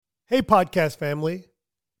Hey, podcast family.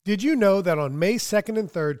 Did you know that on May 2nd and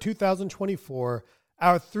 3rd, 2024,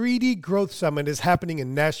 our 3D Growth Summit is happening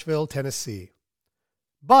in Nashville, Tennessee?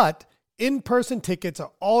 But in-person tickets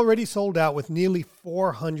are already sold out with nearly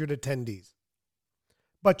 400 attendees.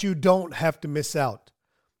 But you don't have to miss out.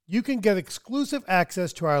 You can get exclusive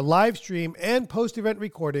access to our live stream and post-event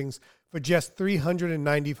recordings for just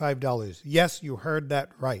 $395. Yes, you heard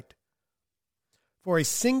that right. For a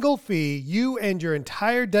single fee, you and your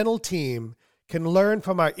entire dental team can learn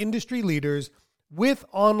from our industry leaders with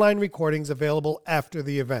online recordings available after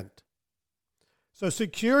the event. So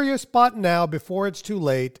secure your spot now before it's too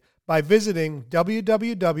late by visiting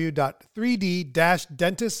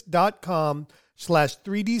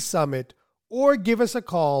www.3d-dentist.com/3D Summit or give us a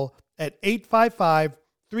call at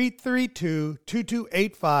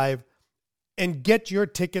 855-332-2285 and get your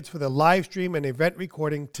tickets for the live stream and event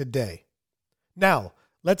recording today. Now,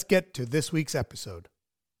 let's get to this week's episode.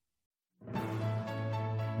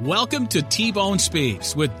 Welcome to T-Bone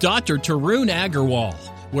Speaks with Dr. Tarun Agarwal,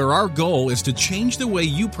 where our goal is to change the way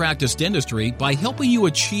you practice dentistry by helping you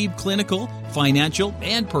achieve clinical, financial,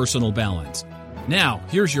 and personal balance. Now,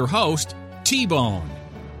 here's your host, T-Bone.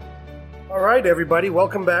 All right, everybody,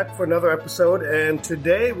 welcome back for another episode. And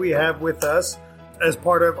today we have with us, as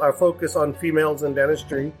part of our focus on females in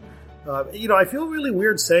dentistry, I feel really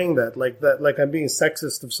weird saying that, like I'm being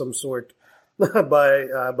sexist of some sort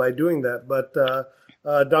by doing that. But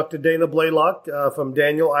Dr. Dana Blaylock from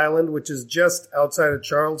Daniel Island, which is just outside of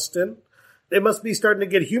Charleston. It must be starting to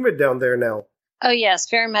get humid down there now. Oh, yes,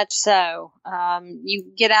 very much so.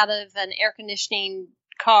 You get out of an air conditioning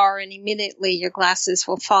car and immediately your glasses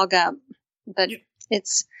will fog up. But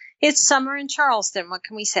it's summer in Charleston. What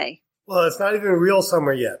can we say? Well, it's not even real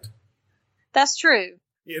summer yet. That's true.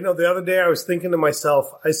 The other day I was thinking to myself,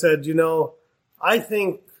 I said, I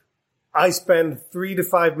think I spend 3 to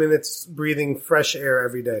 5 minutes breathing fresh air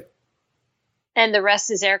every day. And the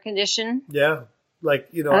rest is air conditioned? Yeah.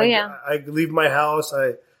 I leave my house.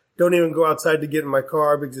 I don't even go outside to get in my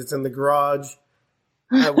car because it's in the garage.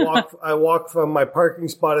 I walk from my parking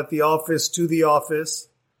spot at the office to the office.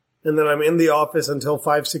 And then I'm in the office until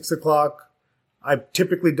 5, 6 o'clock. I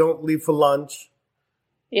typically don't leave for lunch.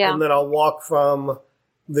 Yeah. And then I'll walk from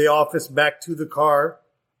the office back to the car,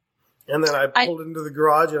 and then I pulled into the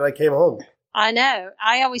garage and I came home. I know.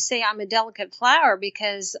 I always say I'm a delicate flower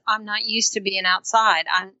because I'm not used to being outside.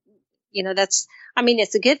 It's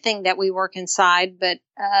a good thing that we work inside, but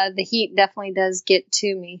the heat definitely does get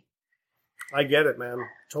to me. I get it, man.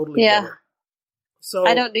 Totally get it. So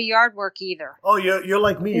I don't do yard work either. Oh, you're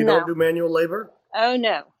like me. You don't do manual labor? Oh,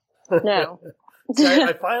 no. No. See,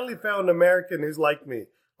 I finally found an American who's like me.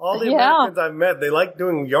 All the Americans I've met, they like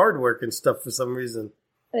doing yard work and stuff for some reason.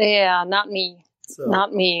 Yeah, not me. So.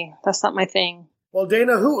 Not me. That's not my thing. Well,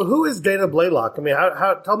 Dana, who is Dana Blaylock? I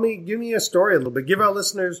mean, give me your story a little bit. Give our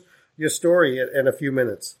listeners your story in a few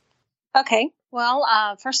minutes. Okay. Well,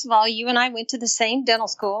 first of all, you and I went to the same dental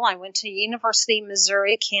school. I went to University of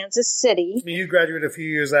Missouri, Kansas City. You graduated a few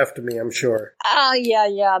years after me, I'm sure.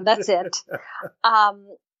 Yeah, that's it.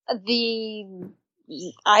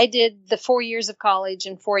 I did the 4 years of college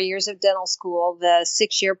and 4 years of dental school. The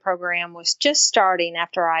 6-year program was just starting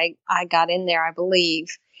after I got in there, I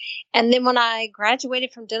believe. And then when I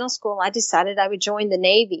graduated from dental school, I decided I would join the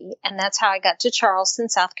Navy. And that's how I got to Charleston,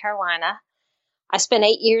 South Carolina. I spent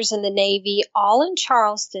 8 years in the Navy, all in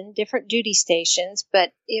Charleston, different duty stations.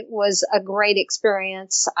 But it was a great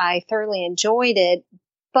experience. I thoroughly enjoyed it.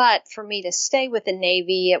 But for me to stay with the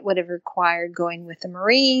Navy, it would have required going with the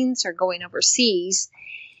Marines or going overseas.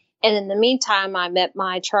 And in the meantime, I met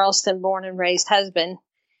my Charleston born and raised husband.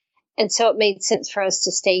 And so it made sense for us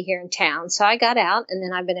to stay here in town. So I got out, and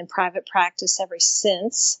then I've been in private practice ever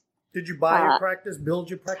since. Did you buy your practice, build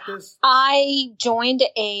your practice? I joined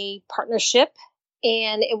a partnership,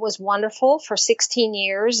 and it was wonderful for 16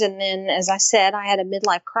 years. And then, as I said, I had a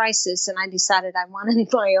midlife crisis, and I decided I wanted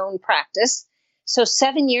my own practice. So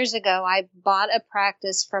 7 years ago, I bought a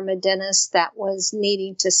practice from a dentist that was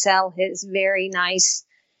needing to sell his very nice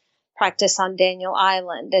practice on Daniel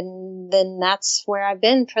Island. And then that's where I've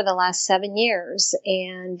been for the last 7 years.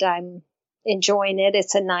 And I'm enjoying it.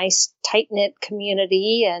 It's a nice, tight-knit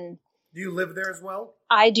community. And do you live there as well?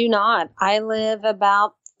 I do not. I live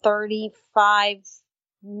about 35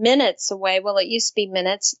 minutes away. Well, it used to be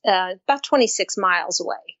minutes, about 26 miles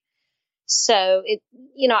away. So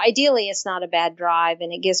ideally it's not a bad drive,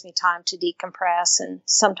 and it gives me time to decompress, and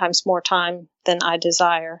sometimes more time than I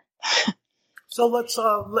desire. So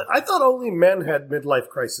I thought only men had midlife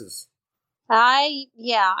crisis. I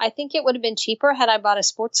think it would have been cheaper had I bought a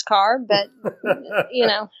sports car, but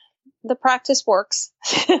the practice works.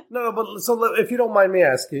 No, but so if you don't mind me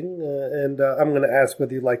asking, and I'm going to ask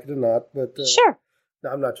whether you like it or not, but Sure. no,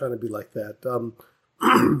 I'm not trying to be like that.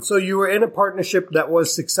 So you were in a partnership that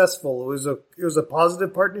was successful. It was a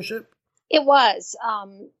positive partnership. It was.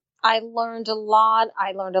 I learned a lot.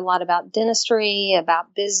 I learned a lot about dentistry,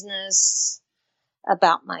 about business,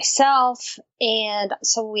 about myself. And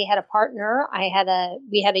so we had a partner.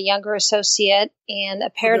 We had a younger associate and a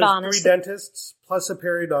periodontist. 3 dentists plus a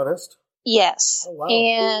periodontist. Yes. Oh, wow.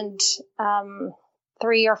 And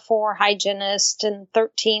 3 or 4 hygienists and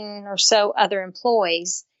 13 or so other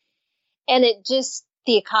employees. And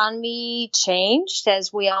the economy changed,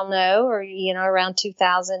 as we all know, or, around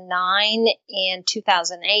 2009 and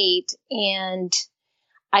 2008. And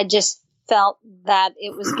I just felt that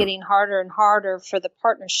it was getting harder and harder for the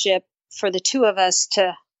partnership, for the two of us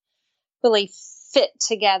to really fit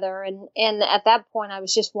together. And at that point, I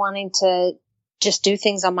was just wanting to just do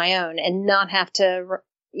things on my own and not have to,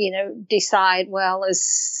 decide, well,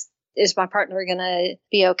 is my partner going to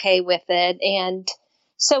be okay with it? And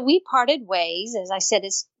so we parted ways. As I said,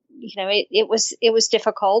 it was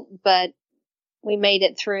difficult, but we made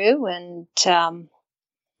it through. And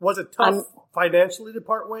was it tough financially to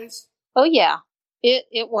part ways? Oh yeah,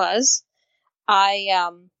 it was.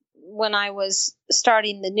 When I was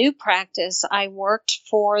starting the new practice, I worked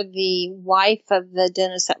for the wife of the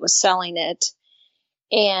dentist that was selling it,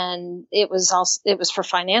 and it was for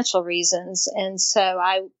financial reasons. And so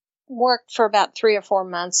I worked for about 3 or 4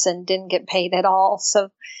 months and didn't get paid at all. So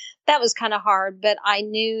that was kind of hard, but I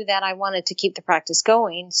knew that I wanted to keep the practice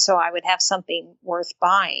going so I would have something worth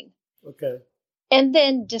buying. Okay. And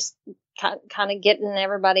then just kind of getting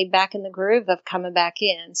everybody back in the groove of coming back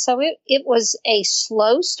in. So it was a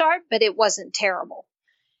slow start, but it wasn't terrible.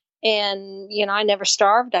 And, I never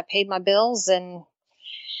starved. I paid my bills and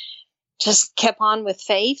just kept on with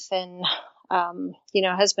faith and,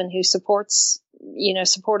 a husband who supported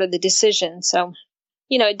the decision. So,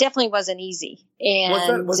 it definitely wasn't easy.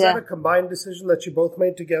 And was that a combined decision that you both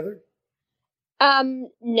made together?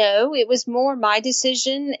 No, it was more my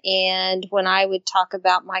decision. And when I would talk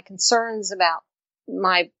about my concerns about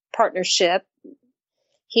my partnership,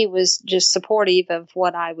 he was just supportive of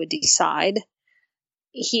what I would decide.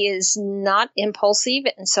 He is not impulsive.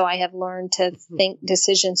 And so I have learned to think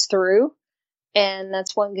decisions through. And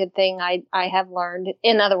that's one good thing I have learned.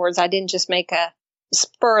 In other words, I didn't just make a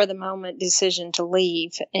spur of the moment decision to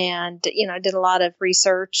leave. And, I did a lot of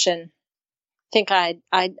research and think I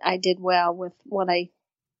did well with what I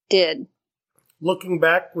did. Looking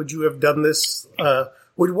back, would you have done this?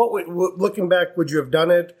 Looking back, would you have done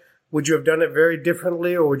it? Would you have done it very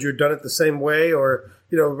differently, or would you have done it the same way? Or,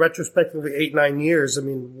 retrospectively, 8-9 years,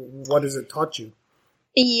 what has it taught you?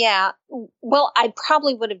 Yeah, well, I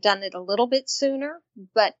probably would have done it a little bit sooner,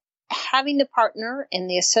 but having the partner and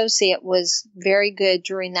the associate was very good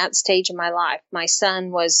during that stage of my life. My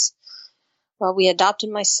son we adopted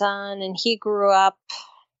my son and he grew up,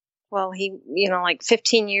 like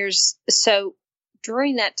 15 years. So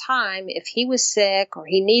during that time, if he was sick or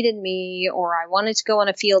he needed me or I wanted to go on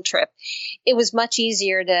a field trip, it was much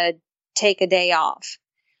easier to take a day off.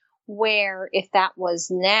 Where if that was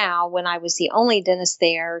now, when I was the only dentist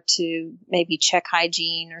there to maybe check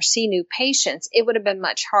hygiene or see new patients, it would have been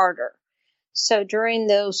much harder. So during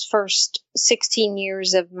those first 16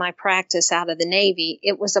 years of my practice out of the Navy,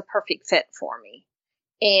 it was a perfect fit for me.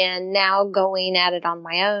 And now going at it on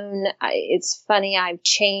my own, it's funny, I've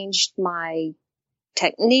changed my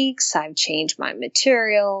techniques, I've changed my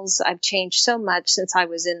materials, I've changed so much since I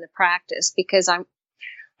was in the practice because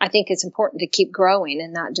I think it's important to keep growing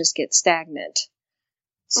and not just get stagnant.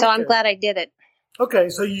 So okay. I'm glad I did it. Okay,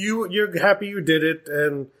 so you're happy you did it,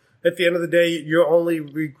 and at the end of the day, you're only,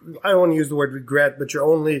 I don't want to use the word regret, but you're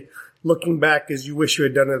only looking back as you wish you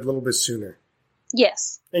had done it a little bit sooner.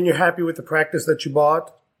 Yes. And you're happy with the practice that you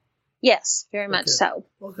bought? Yes, very much so.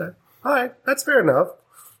 Okay. All right, that's fair enough.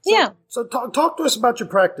 So talk to us about your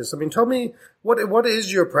practice. Tell me, what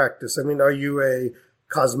is your practice? Are you a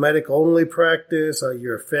cosmetic-only practice? Are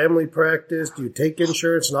you a family practice? Do you take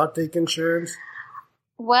insurance, not take insurance?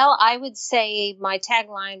 Well, I would say my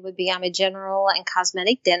tagline would be I'm a general and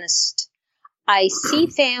cosmetic dentist. I see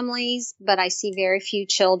families, but I see very few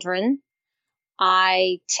children.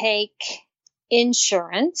 I take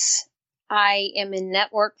insurance. I am in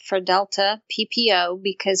network for Delta PPO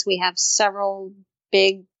because we have several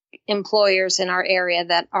big employers in our area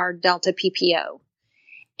that are Delta PPO.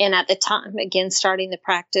 And at the time, again, starting the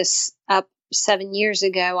practice up 7 years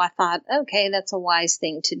ago, I thought, okay, that's a wise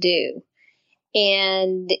thing to do.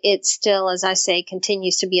 And it still, as I say,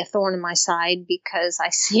 continues to be a thorn in my side because I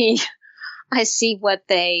see I see what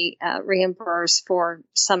they reimburse for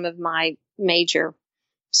some of my major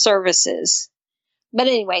services. But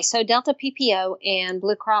anyway, so Delta PPO and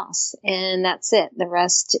Blue Cross, and that's it. The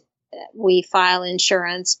rest, we file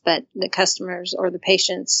insurance, but the customers or the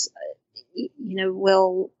patients,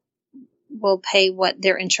 will pay what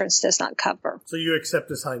their insurance does not cover. So you accept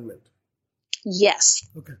assignment? Yes,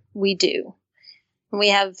 okay, we do.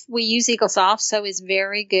 We use EagleSoft, so it's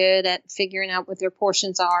very good at figuring out what their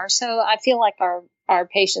portions are. So I feel like our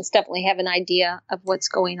patients definitely have an idea of what's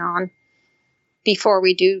going on before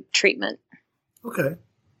we do treatment. Okay,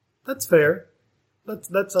 that's fair. That's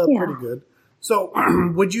pretty good. So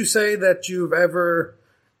would you say that you've ever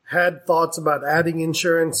had thoughts about adding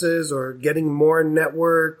insurances or getting more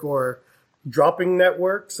network or dropping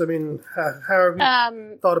networks? I mean, how have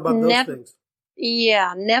you thought about those things?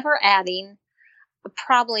 Yeah, never adding.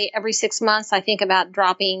 Probably every 6 months, I think about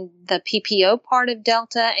dropping the PPO part of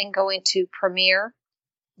Delta and going to Premier.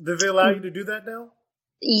 Do they allow you to do that now?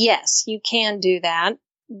 Yes, you can do that.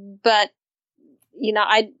 But,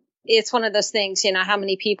 it's one of those things, how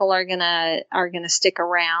many people are gonna stick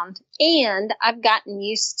around. And I've gotten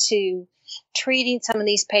used to treating some of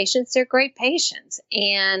these patients. They're great patients,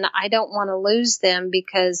 and I don't want to lose them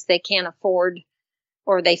because they can't afford,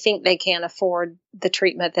 or they think they can't afford the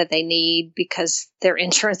treatment that they need because their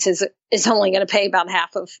insurance is only going to pay about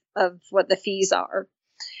half of what the fees are.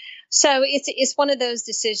 So it's one of those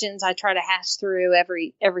decisions I try to hash through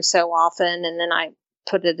every so often, and then I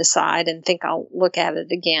put it aside and think I'll look at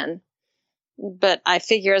it again. But I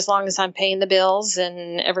figure as long as I'm paying the bills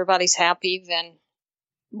and everybody's happy, then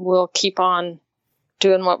we'll keep on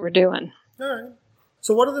doing what we're doing. All right.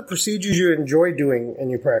 So what are the procedures you enjoy doing in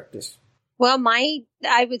your practice? Well,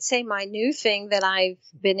 I would say my new thing that I've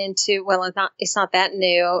been into, well, it's not that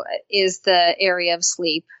new, is the area of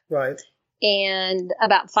sleep. Right. And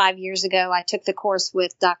about 5 years ago, I took the course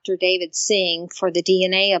with Dr. David Singh for the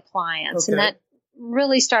DNA appliance. Okay. And that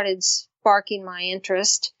really started sparking my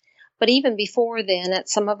interest. But even before then, at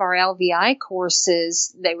some of our LVI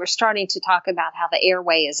courses, they were starting to talk about how the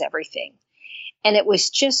airway is everything. And it was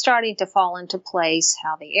just starting to fall into place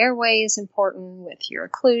how the airway is important with your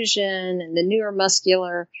occlusion and the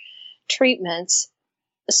neuromuscular treatments.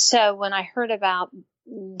 So when I heard about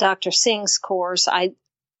Dr. Singh's course, I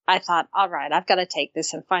thought, all right, I've got to take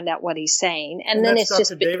this and find out what he's saying. And then that's it's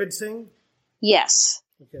Dr. David Singh? Yes.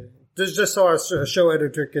 Okay. Just so our show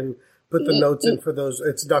editor can put the notes in for those.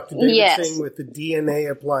 It's Dr. David Singh with the DNA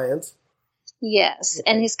appliance. Yes.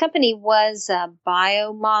 Okay. And his company was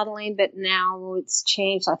Biomodeling, but now it's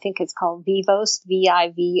changed. I think it's called Vivos,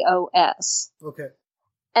 Vivos. Okay.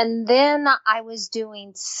 And then I was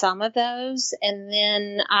doing some of those, and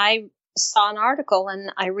then I saw an article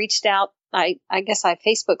and I reached out. I guess I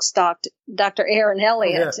Facebook stalked Dr. Aaron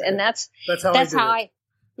Elliott, and that's how I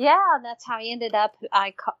ended up.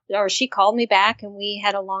 She called me back, and we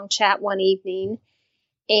had a long chat one evening.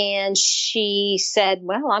 And she said,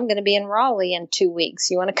 well, I'm going to be in Raleigh in 2 weeks.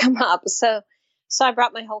 You want to come up? So I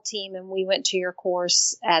brought my whole team, and we went to your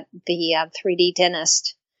course at the 3D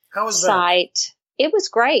Dentist site. That? It was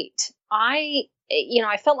great. I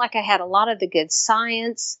felt like I had a lot of the good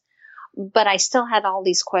science, but I still had all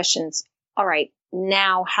these questions. All right,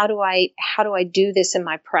 now how do I do this in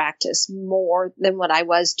my practice more than what I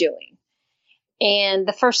was doing? And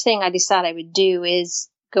the first thing I decided I would do is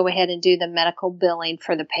go ahead and do the medical billing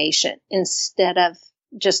for the patient instead of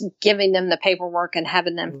just giving them the paperwork and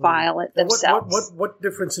having them file it themselves. What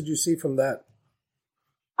difference did you see from that?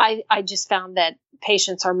 I just found that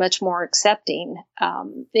patients are much more accepting.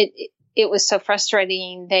 It was so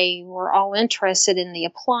frustrating. They were all interested in the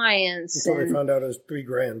appliance. Until they found out it was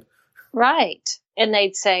 $3,000. Right. And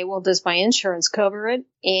they'd say, well, does my insurance cover it?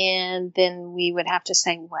 And then we would have to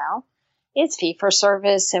say, well, it's fee for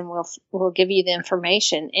service, and we'll give you the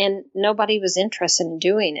information. And nobody was interested in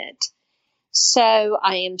doing it. So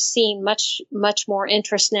I am seeing much, much more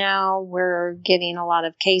interest now. We're getting a lot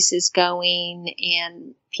of cases going,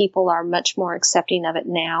 and people are much more accepting of it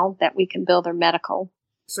now that we can bill their medical.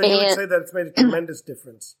 So you would say that it's made a tremendous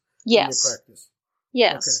difference in your practice?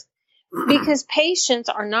 Yes. Okay. Because patients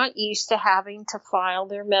are not used to having to file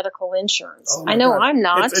their medical insurance. I know God. I'm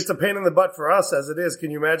not. It's a pain in the butt for us as it is.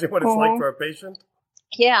 Can you imagine what it's like for a patient?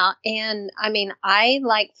 Yeah. And I mean,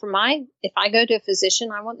 if I go to a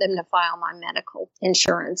physician, I want them to file my medical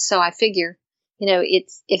insurance. So I figure,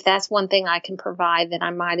 if that's one thing I can provide, then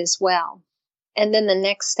I might as well. And then the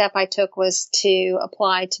next step I took was to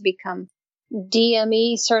apply to become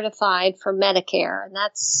DME certified for Medicare, and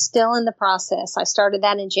that's still in the process. I started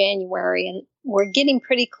that in January, and we're getting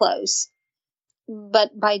pretty close.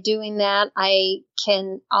 But by doing that, I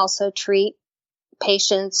can also treat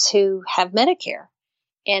patients who have Medicare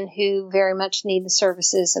and who very much need the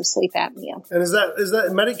services of sleep apnea. And is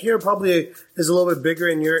that Medicare probably is a little bit bigger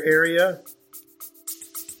in your area?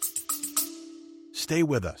 Stay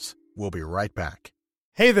with us. We'll be right back.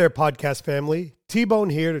 Hey there, podcast family.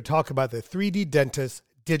 T-Bone here to talk about the 3D Dentist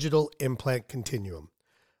Digital Implant Continuum.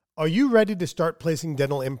 Are you ready to start placing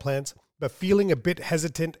dental implants, but feeling a bit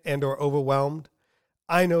hesitant and or overwhelmed?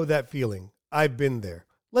 I know that feeling. I've been there.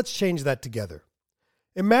 Let's change that together.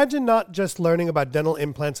 Imagine not just learning about dental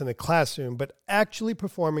implants in a classroom, but actually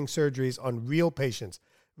performing surgeries on real patients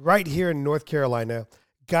right here in North Carolina,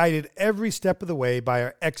 guided every step of the way by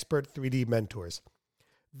our expert 3D mentors.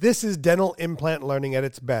 This is dental implant learning at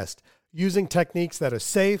its best, using techniques that are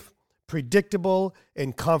safe, predictable,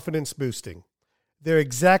 and confidence boosting. They're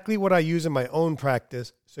exactly what I use in my own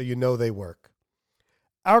practice, so you know they work.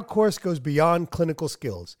 Our course goes beyond clinical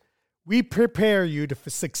skills. We prepare you to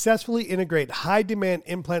successfully integrate high-demand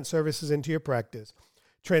implant services into your practice,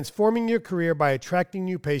 transforming your career by attracting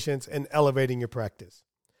new patients and elevating your practice.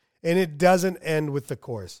 And it doesn't end with the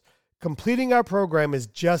course. Completing our program is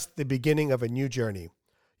just the beginning of a new journey.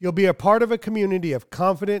 You'll be a part of a community of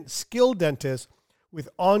confident, skilled dentists with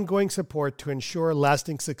ongoing support to ensure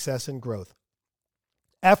lasting success and growth.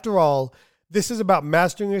 After all, this is about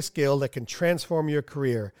mastering a skill that can transform your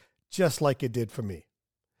career, just like it did for me.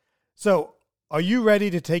 So, are you ready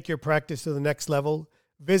to take your practice to the next level?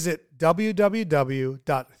 Visit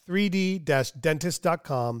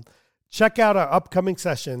www.3d-dentist.com, check out our upcoming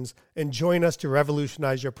sessions, and join us to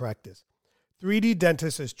revolutionize your practice. 3D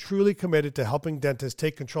Dentist is truly committed to helping dentists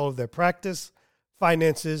take control of their practice,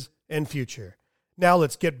 finances, and future. Now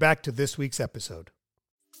let's get back to this week's episode.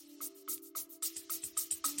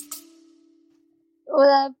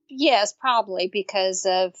 Well, yes, probably, because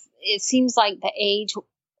of it seems like the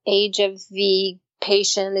age of the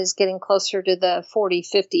patient is getting closer to the 40,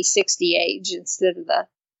 50, 60 age instead of the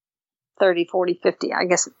 30, 40, 50, I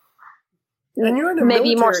guess. And you're in a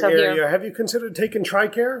maybe military more so area. here. Have you considered taking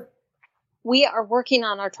TRICARE? We are working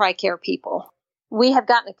on our TRICARE people. We have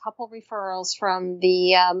gotten a couple referrals from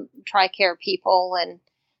the TRICARE people and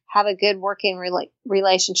have a good working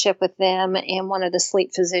relationship with them and one of the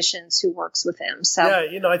sleep physicians who works with them. So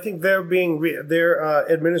yeah, I think they're they're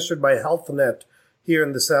administered by HealthNet here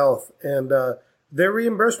in the South, and their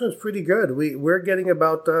reimbursement's pretty good. We're getting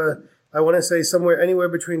about I want to say anywhere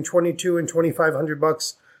between $2,200 and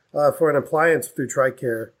 $2,500 for an appliance through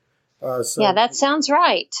TRICARE. Yeah, that sounds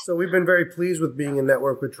right. So we've been very pleased with being in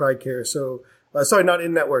network with TRICARE. So not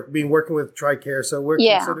in network, working with TRICARE. So we're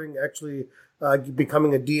considering actually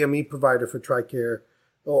becoming a DME provider for TRICARE,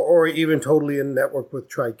 or even totally in network with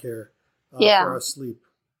TRICARE for our sleep.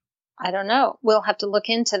 I don't know. We'll have to look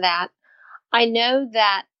into that. I know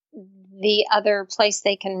that the other place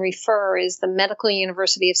they can refer is the Medical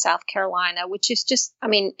University of South Carolina, which is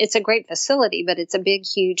it's a great facility, but it's a big,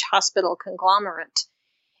 huge hospital conglomerate.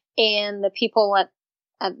 And the people at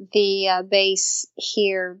the base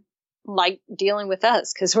here like dealing with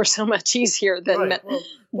us because we're so much easier than the big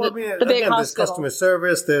hospital. There's customer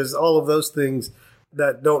service. There's all of those things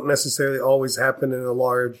that don't necessarily always happen in a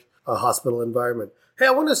large hospital environment. Hey,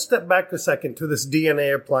 I want to step back a second to this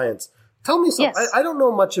DNA appliance. Tell me something. Yes. I don't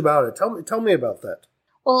know much about it. Tell me about that.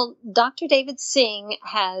 Well, Dr. David Singh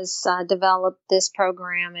has developed this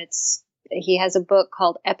program. He has a book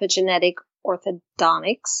called Epigenetic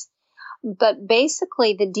Orthodontics. But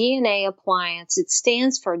basically, the DNA appliance, it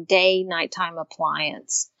stands for day-nighttime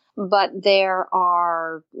appliance. But there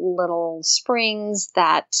are little springs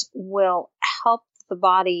that will help the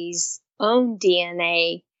body's own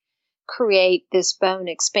DNA create this bone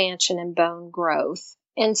expansion and bone growth.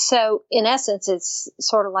 And so, in essence, it's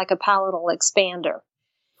sort of like a palatal expander.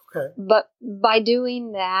 Okay. But by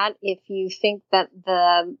doing that, if you think that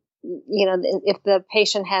if the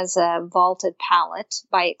patient has a vaulted palate,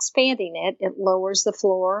 by expanding it, it lowers the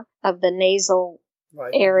floor of the nasal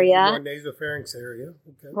area. The nasopharynx area.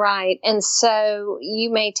 Okay. Right. And so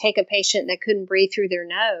you may take a patient that couldn't breathe through their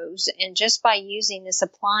nose, and just by using this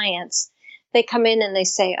appliance, they come in and they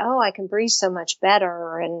say, oh, I can breathe so much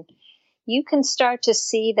better. And you can start to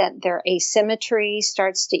see that their asymmetry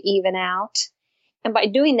starts to even out. And by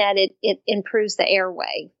doing that, it improves the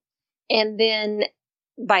airway. And then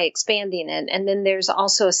by expanding it. And then there's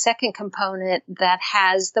also a second component that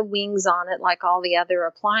has the wings on it, like all the other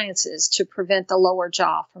appliances, to prevent the lower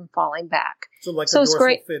jaw from falling back. So a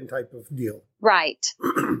dorsal fin type of deal. Right.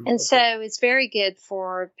 And so it's very good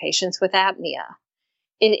for patients with apnea.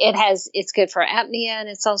 It's good for apnea, and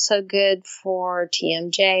it's also good for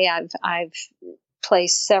TMJ. I've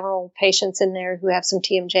placed several patients in there who have some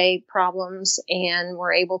TMJ problems, and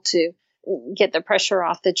we're able to get the pressure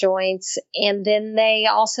off the joints. And then they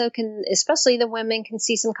also can, especially the women, can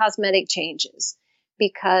see some cosmetic changes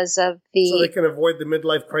because of the... So they can avoid the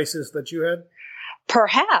midlife crisis that you had?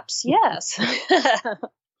 Perhaps, yes.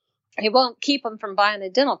 It won't keep them from buying a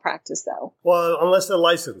dental practice, though. Well, unless they're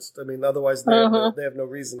licensed. I mean, otherwise they have no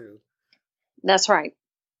reason to. That's right.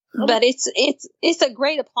 But it's a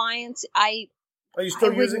great appliance. Are you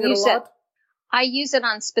still using it a lot? I use it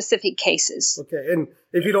on specific cases. Okay, and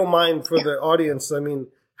if you don't mind for the audience, I mean,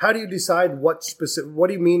 how do you decide what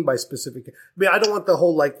do you mean by specific? I mean, I don't want the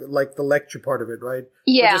whole like the lecture part of it, right?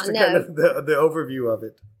 Yeah, but just kind of the overview of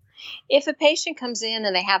it. If a patient comes in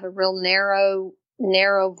and they have a real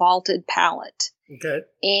narrow vaulted palate, okay,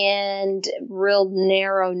 and real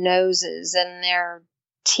narrow noses, and their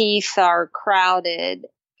teeth are crowded,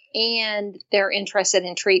 and they're interested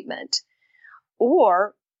in treatment,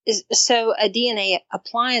 so a DNA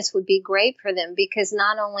appliance would be great for them, because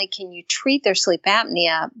not only can you treat their sleep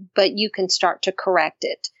apnea, but you can start to correct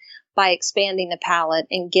it by expanding the palate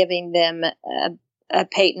and giving them a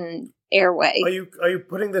patent airway. Are you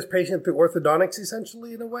putting this patient through orthodontics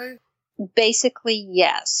essentially in a way? Basically,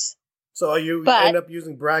 yes. So end up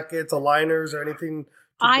using brackets, aligners, or anything?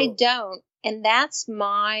 I don't. And that's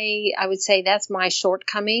I would say that's my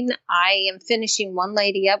shortcoming. I am finishing one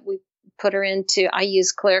lady up. We put her I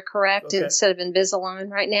use ClearCorrect instead of Invisalign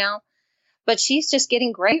right now. But she's just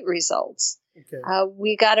getting great results. Okay.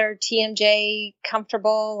 We got her TMJ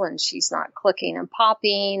comfortable, and she's not clicking and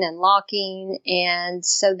popping and locking. And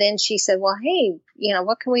so then she said, well, hey,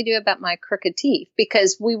 what can we do about my crooked teeth?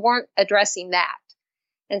 Because we weren't addressing that.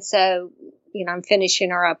 And so, I'm finishing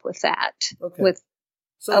her up with that. Okay.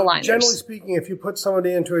 So aligners. Generally speaking, if you put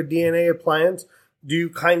somebody into a DNA appliance, do you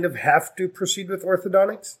kind of have to proceed with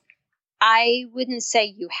orthodontics? I wouldn't say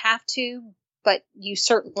you have to, but you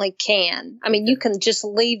certainly can. I mean, you can just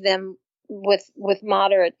leave them with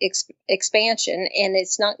moderate expansion, and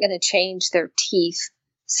it's not going to change their teeth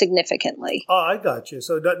significantly. Oh, I got you.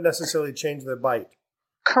 So it doesn't necessarily change their bite.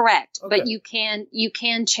 Correct. Okay. But you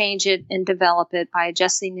can change it and develop it by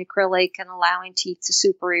adjusting the acrylic and allowing teeth to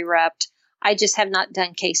super erupt. I just have not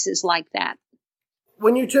done cases like that.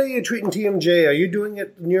 When you say you're treating TMJ, are you doing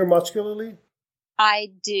it neuromuscularly?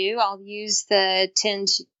 I do. I'll use the TEND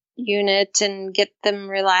unit and get them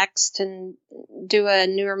relaxed and do a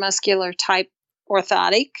neuromuscular type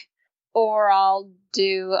orthotic, or I'll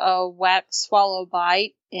do a whack swallow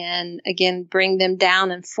bite and again bring them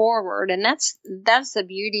down and forward. And that's the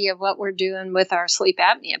beauty of what we're doing with our sleep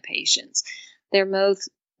apnea patients. They're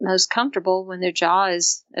most comfortable when their jaw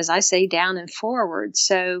is, as I say, down and forward.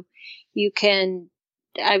 So you can,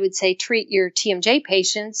 I would say, treat your TMJ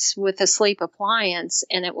patients with a sleep appliance,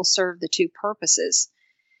 and it will serve the two purposes.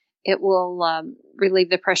 It will relieve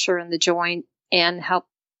the pressure in the joint and help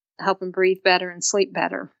them breathe better and sleep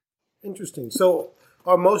better. Interesting. So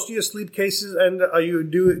are most of your sleep cases, and are you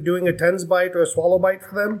doing a TENS bite or a swallow bite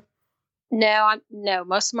for them? No.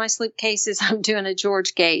 Most of my sleep cases, I'm doing a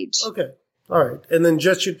George Gage. Okay. All right. And then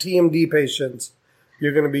just your TMD patients,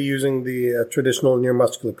 you're going to be using the traditional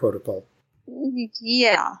neuromuscular protocol.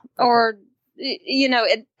 Yeah. Okay. Or,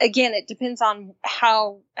 it depends on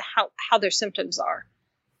how their symptoms are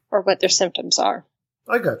or what their symptoms are.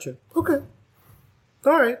 I got you. Okay.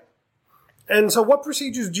 All right. And so what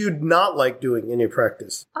procedures do you not like doing in your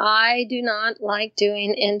practice? I do not like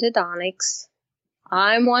doing endodontics.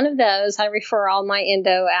 I'm one of those. I refer all my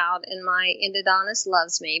endo out, and my endodontist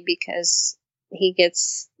loves me because he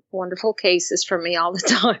gets wonderful cases from me all the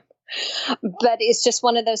time. But it's just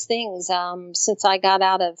one of those things. Since I got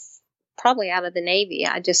out of the Navy,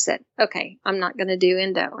 I just said, okay, I'm not going to do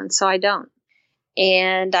endo. And so I don't.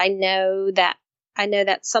 And I know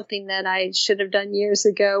that's something that I should have done years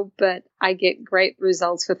ago, but I get great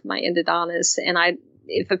results with my endodontist. And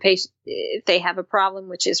if they have a problem,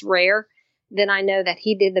 which is rare, then I know that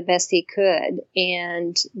he did the best he could,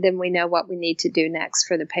 and then we know what we need to do next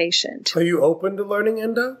for the patient. Are you open to learning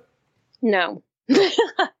endo? No.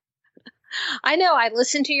 I know. I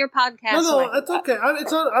listened to your podcast. No, it's okay.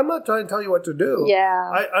 I'm not trying to tell you what to do.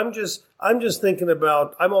 Yeah. I'm just thinking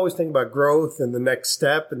about. I'm always thinking about growth and the next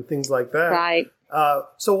step and things like that. Right.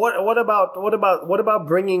 So what about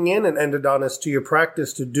bringing in an endodontist to your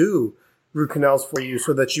practice to do root canals for you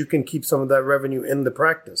so that you can keep some of that revenue in the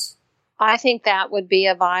practice? I think that would be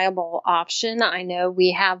a viable option. I know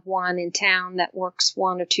we have one in town that works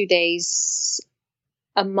 1 or 2 days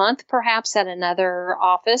a month, perhaps at another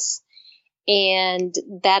office. And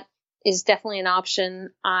that is definitely an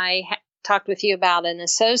option. I talked with you about an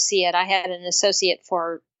associate. I had an associate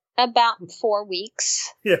for About 4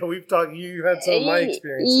 weeks. Yeah, we've talked. You had some of my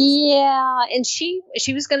experiences. Yeah, and she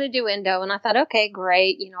was going to do endo, and I thought, okay,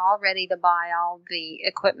 great, all ready to buy all the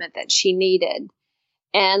equipment that she needed.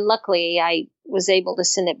 And luckily, I was able to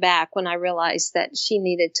send it back when I realized that she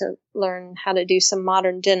needed to learn how to do some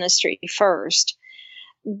modern dentistry first.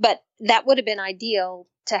 But that would have been ideal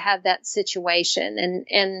to have that situation,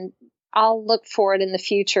 and I'll look for it in the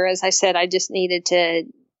future. As I said, I just needed to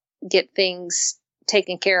get things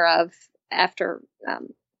taken care of after,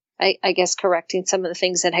 I guess, correcting some of the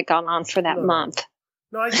things that had gone on for that month.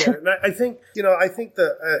 No, I get it. And I think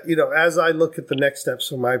that, as I look at the next steps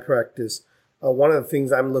for my practice, one of the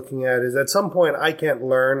things I'm looking at is at some point I can't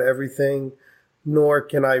learn everything, nor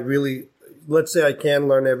can I really, let's say I can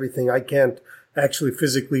learn everything. I can't actually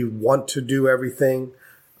physically want to do everything.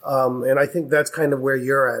 And I think that's kind of where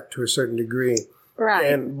you're at to a certain degree.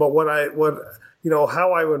 Right. But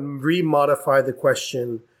how I would remodify the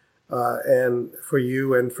question, and for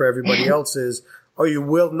you and for everybody else is, are you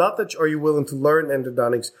willing to learn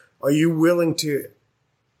endodontics? Are you willing to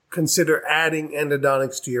consider adding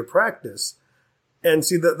endodontics to your practice? And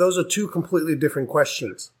see that those are two completely different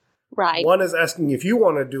questions. Right. One is asking if you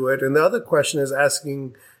want to do it, and the other question is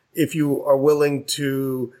asking if you are willing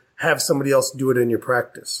to have somebody else do it in your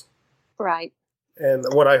practice. Right. And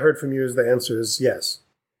what I heard from you is the answer is yes.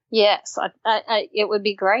 Yes, it would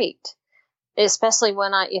be great, especially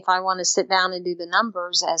if I want to sit down and do the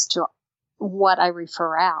numbers as to what I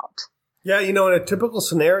refer out. Yeah, in a typical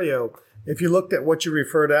scenario, if you looked at what you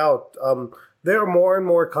referred out, there are more and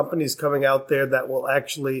more companies coming out there that will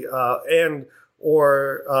actually,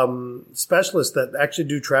 specialists that actually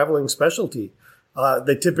do traveling specialty.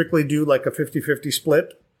 They typically do like a 50-50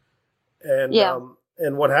 split. And,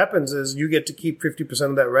 and what happens is you get to keep 50%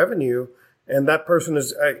 of that revenue. And that person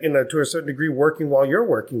is, to a certain degree, working while you're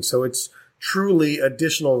working. So it's truly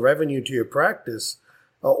additional revenue to your practice.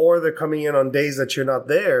 Or they're coming in on days that you're not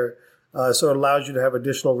there. So it allows you to have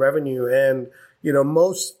additional revenue. And,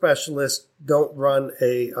 most specialists don't run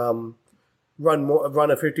a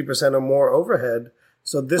 50% or more overhead.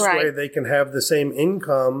 So this way they can have the same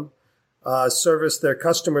income, service their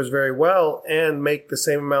customers very well, and make the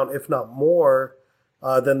same amount, if not more,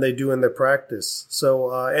 than they do in their practice.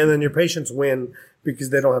 So, and then your patients win because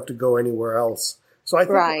they don't have to go anywhere else. So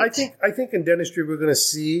I think in dentistry, we're going to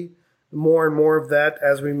see more and more of that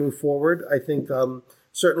as we move forward. I think,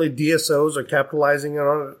 certainly DSOs are capitalizing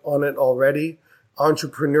on it already.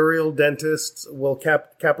 Entrepreneurial dentists will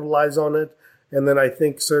capitalize on it. And then I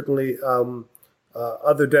think certainly,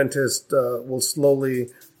 other dentists, will slowly,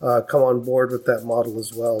 come on board with that model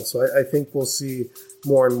as well. So I think we'll see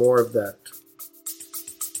more and more of that.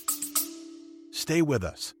 Stay with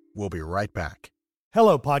us. We'll be right back.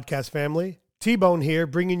 Hello, podcast family. T-Bone here,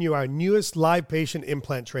 bringing you our newest live patient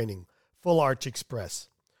implant training, Full Arch Express.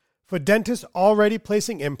 For dentists already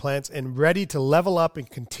placing implants and ready to level up and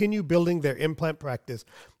continue building their implant practice,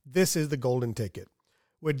 this is the golden ticket.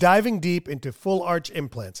 We're diving deep into Full Arch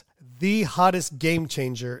implants, the hottest game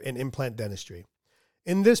changer in implant dentistry.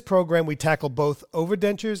 In this program, we tackle both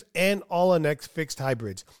overdentures and all-on-X fixed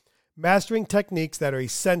hybrids, mastering techniques that are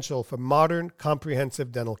essential for modern,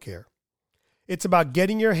 comprehensive dental care. It's about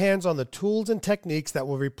getting your hands on the tools and techniques that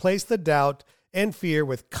will replace the doubt and fear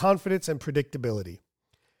with confidence and predictability.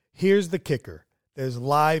 Here's the kicker. There's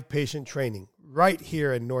live patient training right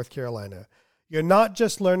here in North Carolina. You're not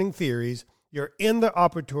just learning theories. You're in the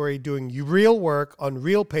operatory doing real work on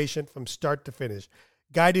real patient from start to finish,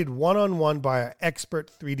 guided one-on-one by our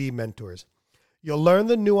expert 3D mentors. You'll learn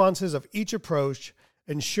the nuances of each approach,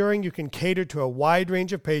 ensuring you can cater to a wide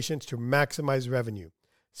range of patients to maximize revenue.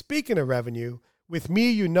 Speaking of revenue, with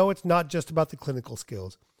me, it's not just about the clinical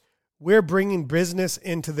skills. We're bringing business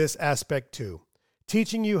into this aspect too,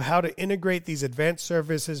 teaching you how to integrate these advanced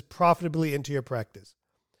services profitably into your practice.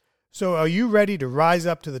 So are you ready to rise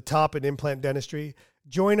up to the top in implant dentistry?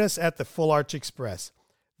 Join us at the Full Arch Express.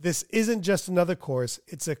 This isn't just another course,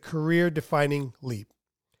 it's a career-defining leap.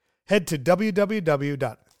 Head to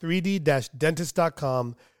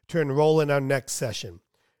www.3d-dentist.com to enroll in our next session.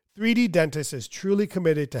 3D Dentist is truly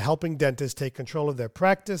committed to helping dentists take control of their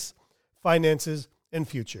practice, finances, and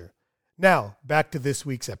future. Now, back to this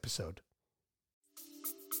week's episode.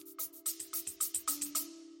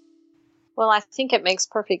 Well, I think it makes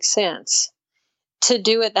perfect sense to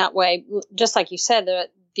do it that way, just like you said,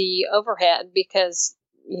 the overhead, because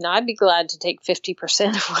I'd be glad to take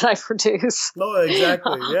 50% of what I produce. No,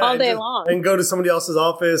 exactly. Yeah, all day long. And go to somebody else's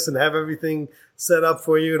office and have everything set up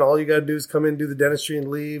for you, and all you got to do is come in, do the dentistry, and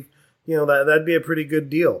leave. That'd be a pretty good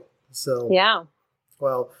deal. So yeah.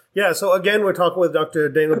 Well, yeah. So again, we're talking with Dr.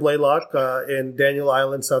 Dana Blaylock in Daniel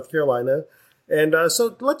Island, South Carolina. And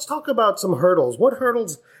so let's talk about some hurdles. What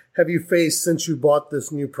hurdles have you faced since you bought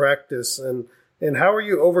this new practice, and how are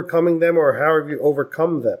you overcoming them, or how have you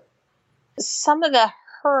overcome them? Some of the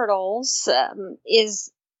hurdles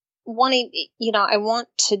is wanting, I want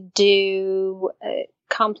to do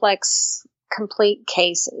complex, complete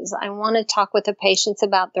cases. I want to talk with the patients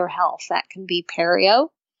about their health. That can be perio,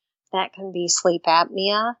 that can be sleep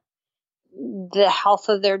apnea, the health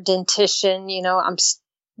of their dentition. I'm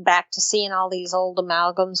back to seeing all these old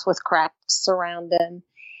amalgams with cracks around them.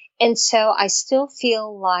 And so I still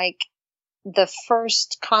feel like the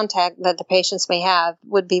first contact that the patients may have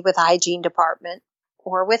would be with the hygiene department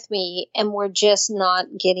or with me, and we're just not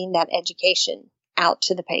getting that education out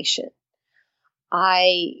to the patient.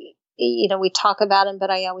 We talk about them, but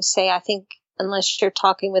I always say, I think unless you're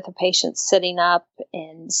talking with a patient sitting up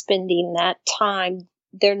and spending that time,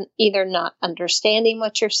 they're either not understanding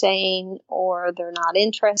what you're saying or they're not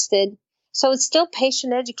interested. So it's still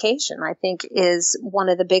patient education, I think, is one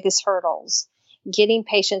of the biggest hurdles. Getting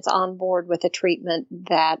patients on board with a treatment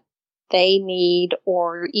that they need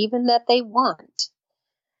or even that they want.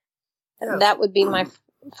 Yeah. That would be my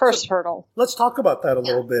first hurdle. Let's talk about that a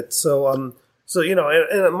little bit. So, and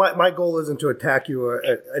my goal isn't to attack you or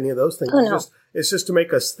any of those things. It's just to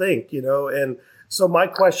make us think, And so my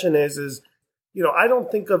question is, I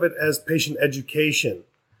don't think of it as patient education.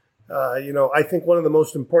 I think one of the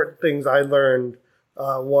most important things I learned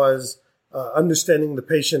was understanding the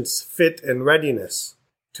patient's fit and readiness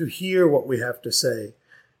to hear what we have to say.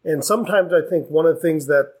 And sometimes I think one of the things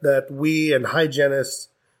that we and hygienists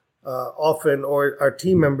often, or our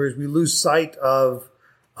team members, we lose sight of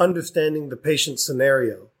understanding the patient's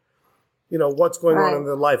scenario. What's going on in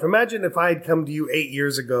their life. Imagine if I had come to you 8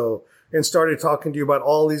 years ago and started talking to you about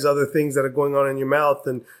all these other things that are going on in your mouth,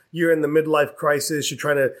 and you're in the midlife crisis, you're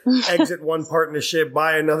trying to exit one partnership,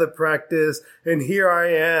 buy another practice, and here I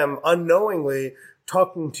am unknowingly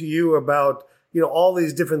talking to you about, all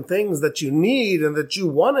these different things that you need and that you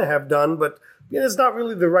want to have done, but it's not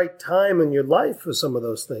really the right time in your life for some of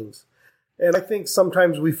those things. And I think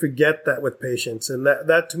sometimes we forget that with patients, and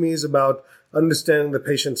that to me is about understanding the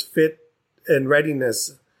patient's fit and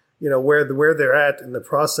readiness, where they're at in the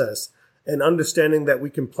process, and understanding that we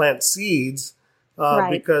can plant seeds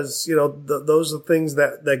because, those are things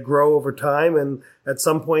that grow over time, and at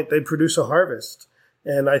some point they produce a harvest.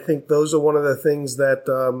 And I think those are one of the things that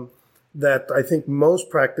I think most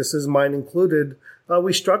practices, mine included,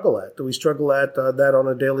 we struggle at. We struggle at that on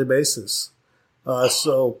a daily basis.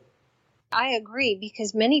 So I agree,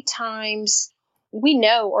 because many times we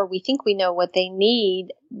know, or we think we know what they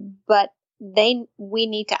need, but we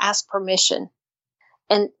need to ask permission.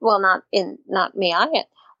 And not me,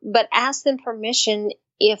 but ask them permission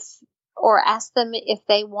ask them if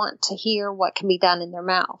they want to hear what can be done in their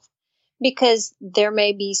mouth, because there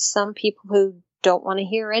may be some people who don't want to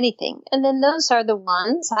hear anything. And then those are the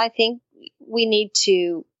ones I think we need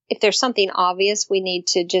to, if there's something obvious, we need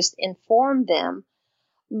to just inform them,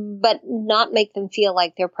 but not make them feel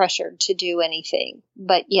like they're pressured to do anything.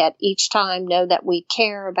 But yet each time know that we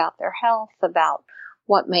care about their health, about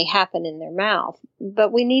what may happen in their mouth,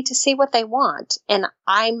 but we need to see what they want. And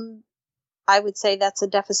I would say that's a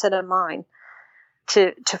deficit of mine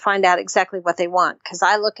to find out exactly what they want. Because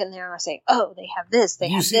I look in there and I say, oh, they have this, they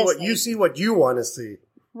have this. You see what you want to see.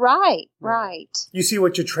 Right. You see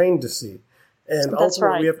what you're trained to see. And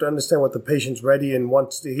ultimately, we have to understand what the patient's ready and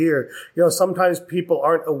wants to hear. Sometimes people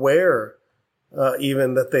aren't aware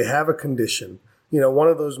even that they have a condition. One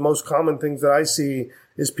of those most common things that I see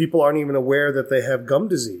is people aren't even aware that they have gum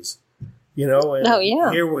disease. And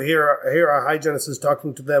here our hygienist is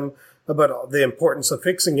talking to them about the importance of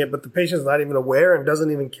fixing it, but the patient's not even aware and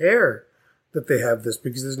doesn't even care that they have this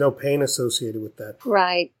because there's no pain associated with that.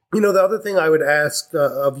 Right. The other thing I would ask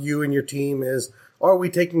of you and your team is, are we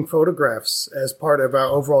taking photographs as part of our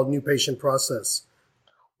overall new patient process?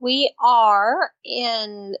 We are,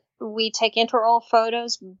 and we take intraoral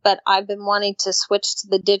photos, but I've been wanting to switch to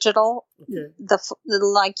the digital,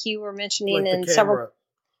 like you were mentioning, like in several.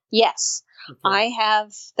 Yes. Okay. I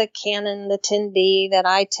have the Canon, the 10D that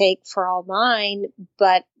I take for all mine,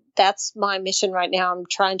 but that's my mission right now. I'm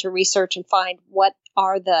trying to research and find what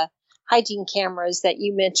are the hygiene cameras that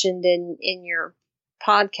you mentioned in your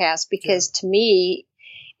podcast, because to me,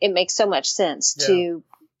 it makes so much sense to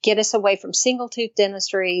get us away from single tooth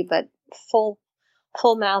dentistry, but full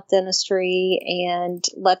mouth dentistry, and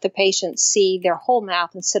let the patient see their whole mouth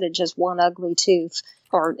instead of just one ugly tooth,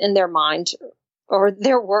 or in their mind, or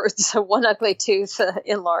their words, one ugly tooth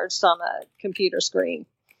enlarged on a computer screen.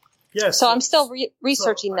 Yes. So I'm still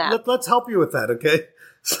researching that. Let's help you with that, okay?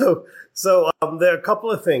 So there are a couple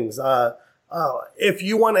of things. If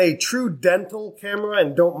you want a true dental camera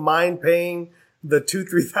and don't mind paying the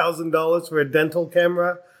 $2,000-$3,000 for a dental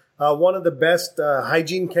camera, one of the best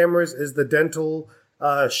hygiene cameras is the dental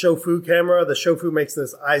Shofu camera. The Shofu makes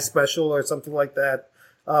this Eye Special or something like that.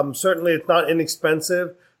 Certainly, it's not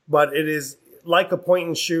inexpensive, but it is like a point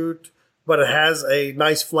and shoot. But it has a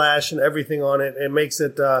nice flash and everything on it. It makes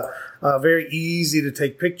it very easy to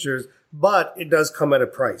take pictures, but it does come at a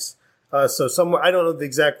price. So somewhere, I don't know the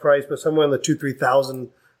exact price, but somewhere in the $2,000-$3,000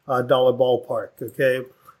 ballpark. Okay.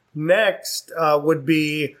 Next would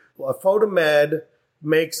be Photomed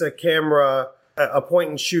makes a camera, a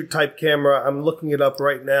point and shoot type camera. I'm looking it up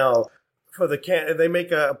right now. They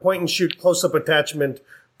make a point and shoot close up attachment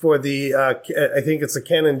for the, I think it's a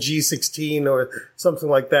Canon G16 or something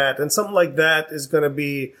like that. And something like that is going to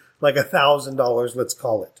be like $1,000, let's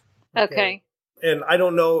call it. Okay. And I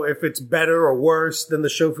don't know if it's better or worse than the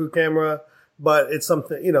Shofu camera, but it's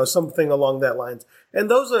something along that lines. And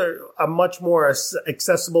those are much more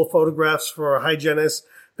accessible photographs for hygienists.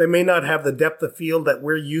 They may not have the depth of field that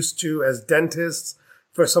we're used to as dentists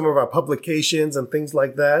for some of our publications and things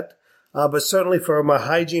like that. But certainly from a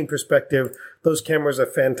hygiene perspective, those cameras are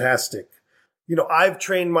fantastic. I've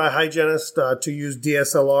trained my hygienist to use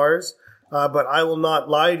DSLRs, but I will not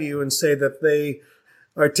lie to you and say that they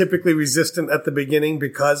are typically resistant at the beginning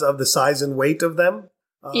because of the size and weight of them.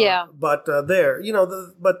 Yeah. But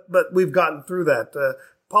but we've gotten through that,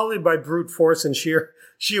 probably by brute force and sheer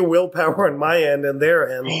willpower on my end and their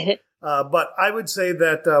end. But I would say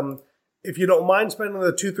that if you don't mind spending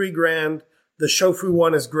the $2,000-$3,000, the Shofu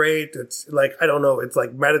one is great. It's like, I don't know, it's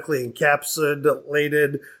like medically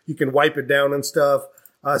encapsulated. You can wipe it down and stuff.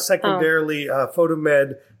 Secondarily,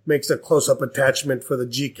 Photomed makes a close-up attachment for the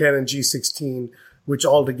Canon G16, which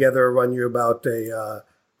altogether run you about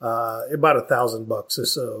 $1,000 or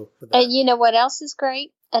so. And you know what else is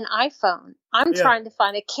great? An iPhone. I'm trying to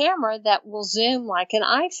find a camera that will zoom like an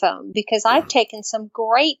iPhone because I've taken some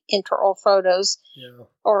great intraoral photos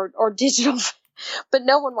or digital, but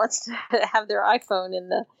no one wants to have their iPhone in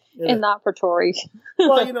the operatory.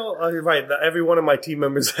 Well, you're right. Every one of my team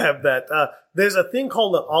members have that. There's a thing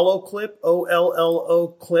called an Ollo clip, OLLO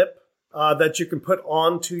clip, that you can put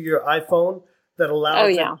onto your iPhone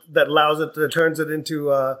that turns it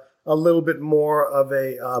into a little bit more of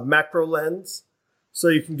a macro lens, so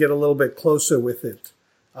you can get a little bit closer with it.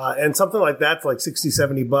 And something like that's like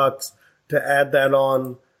 $60-$70 to add that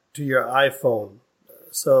on to your iPhone.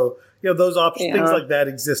 So, those options, things like that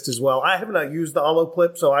exist as well. I have not used the Ollo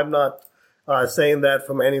clip, so I'm not saying that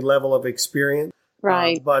from any level of experience.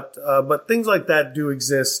 Right. But things like that do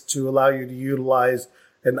exist to allow you to utilize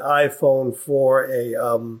an iPhone for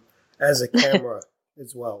as a camera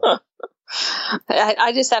as well.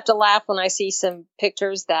 I just have to laugh when I see some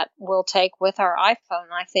pictures that we'll take with our iPhone.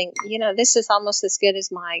 I think, this is almost as good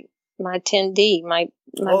as my 10D, my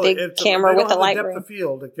big camera with the light depth ring. of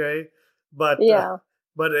field, okay? But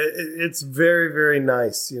it's very, very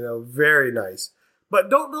nice, very nice. But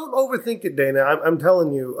don't overthink it, Dana. I'm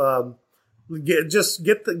telling you,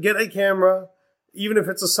 get a camera, even if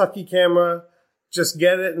it's a sucky camera. Just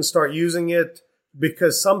get it and start using it,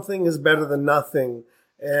 because something is better than nothing.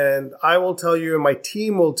 And I will tell you, and my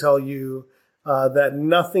team will tell you, that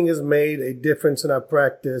nothing has made a difference in our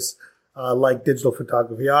practice like digital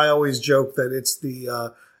photography. I always joke that it's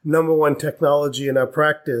the number one technology in our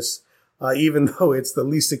practice, even though it's the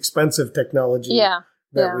least expensive technology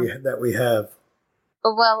that we have.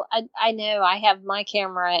 Well, I know I have my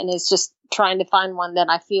camera, and it's just trying to find one that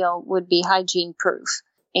I feel would be hygiene proof.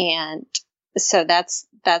 And so that's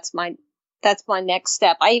my next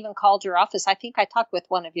step. I even called your office. I think I talked with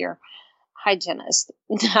one of your hygienists.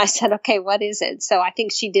 I said, okay, what is it? So I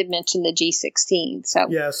think she did mention the G16. So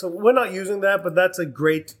we're not using that, but that's a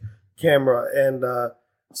great camera. And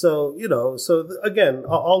so again,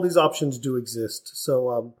 all these options do exist.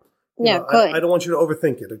 So good. I don't want you to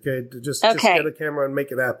overthink it. Okay, just get a camera and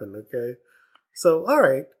make it happen. Okay. So all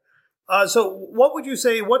right. So what would you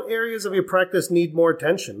say? What areas of your practice need more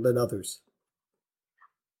attention than others?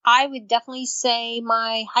 I would definitely say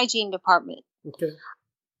my hygiene department. Okay.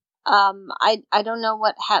 I don't know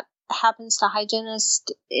what happens to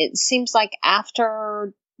hygienists. It seems like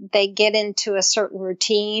after they get into a certain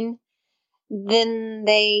routine, then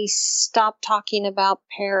they stop talking about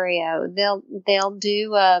perio. They'll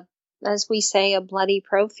do as we say, a bloody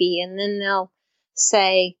prophy, and then they'll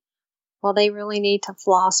say, well, they really need to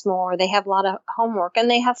floss more. They have a lot of homework, and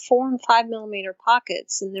they have 4 and 5 millimeter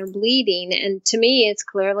pockets, and they're bleeding. And to me, it's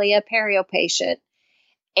clearly a perio patient.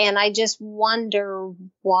 And I just wonder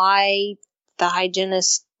why the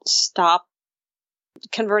hygienist stopped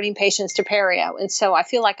converting patients to perio. And so I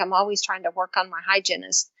feel like I'm always trying to work on my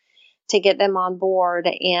hygienist to get them on board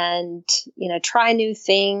and, try new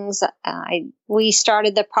things. We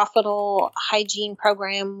started the Profitable Hygiene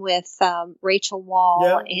program with Rachel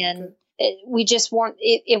Wall, and we just weren't,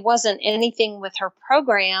 it wasn't anything with her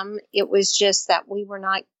program. It was just that we were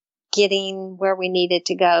not getting where we needed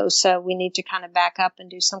to go. So we need to kind of back up and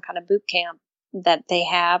do some kind of boot camp that they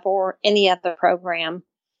have or any other program.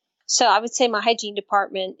 So I would say my hygiene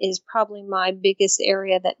department is probably my biggest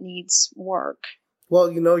area that needs work. Well,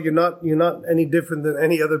 you're not any different than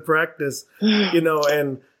any other practice,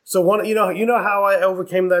 and so how I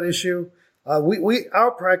overcame that issue.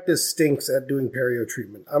 Our practice stinks at doing perio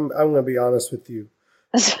treatment. I'm going to be honest with you,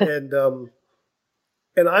 and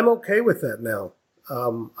I'm okay with that now.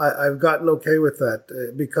 I've gotten okay with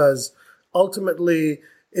that because ultimately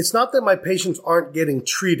it's not that my patients aren't getting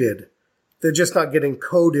treated. They're just not getting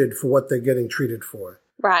coded for what they're getting treated for.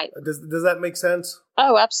 Right. Does that make sense?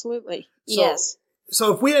 Oh, absolutely. Yes.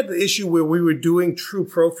 So if we had the issue where we were doing true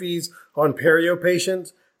prophies on perio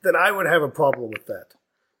patients, then I would have a problem with that.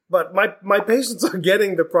 But my patients are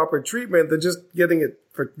getting the proper treatment. They're just getting it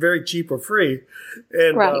for very cheap or free.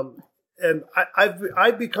 And, right. And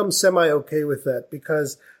I've become semi-okay with that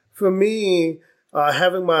because for me,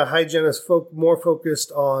 having my hygienist more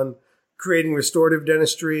focused on creating restorative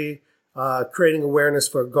dentistry, creating awareness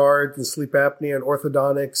for guards and sleep apnea and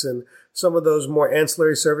orthodontics and some of those more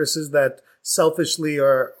ancillary services that selfishly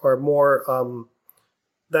are more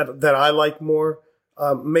that I like more,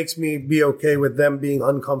 makes me be okay with them being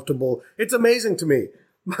uncomfortable. It's amazing to me.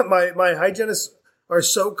 My hygienists are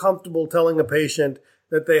so comfortable telling a patient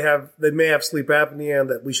that they may have sleep apnea and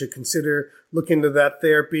that we should consider looking into that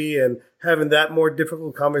therapy and having that more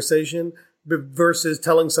difficult conversation versus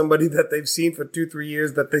telling somebody that they've seen for 2-3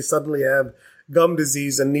 years that they suddenly have gum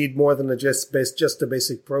disease and need more than just a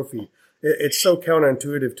basic prophy. It's so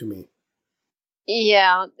counterintuitive to me.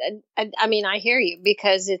 Yeah. I mean, I hear you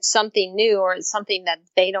because it's something new or it's something that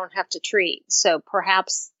they don't have to treat. So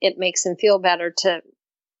perhaps it makes them feel better to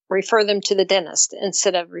refer them to the dentist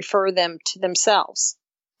instead of refer them to themselves.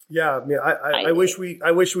 Yeah. I mean, I wish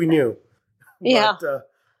we knew. Yeah.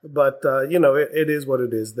 But it is what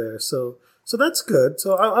it is there. So that's good.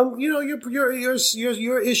 So I'm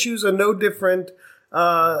your issues are no different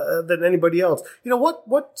than anybody else. What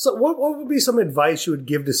would be some advice you would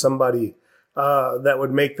give to somebody that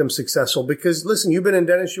would make them successful? Because listen, you've been in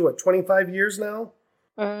dentistry 25 years now?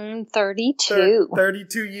 32.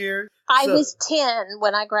 32 years. I was 10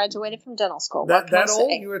 when I graduated from dental school. That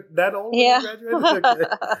old? You were that old yeah. when you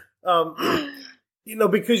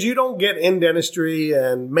graduated? Because you don't get in dentistry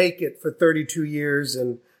and make it for 32 years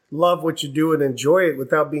and love what you do and enjoy it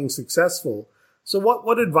without being successful. So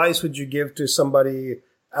what advice would you give to somebody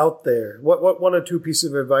out there? What 1 or 2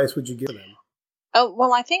 pieces of advice would you give them? Oh,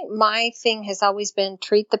 well, I think my thing has always been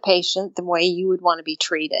treat the patient the way you would want to be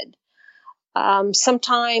treated.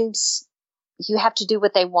 Sometimes you have to do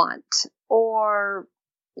what they want or,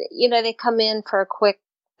 they come in for a quick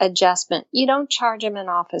adjustment. You don't charge them an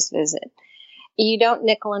office visit. You don't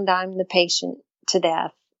nickel and dime the patient to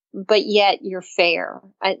death, but yet you're fair.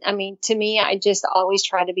 I mean, to me, I just always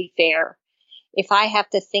try to be fair. If I have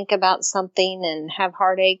to think about something and have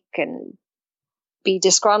heartache and be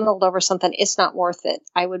disgruntled over something, it's not worth it.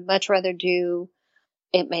 I would much rather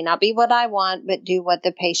it may not be what I want, but do what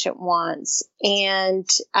the patient wants. And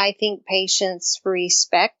I think patients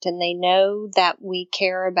respect and they know that we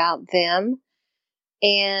care about them.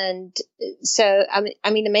 And so,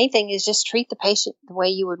 I mean, the main thing is just treat the patient the way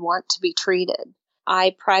you would want to be treated.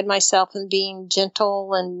 I pride myself in being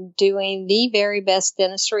gentle and doing the very best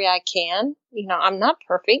dentistry I can. I'm not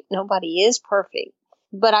perfect. Nobody is perfect,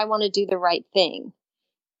 but I want to do the right thing.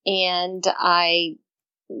 And I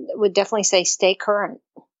would definitely say stay current.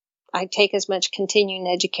 I take as much continuing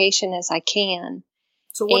education as I can.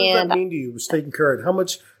 So what does that mean to you, staying current? How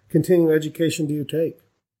much continuing education do you take?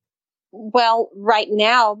 Well, right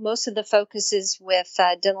now, most of the focus is with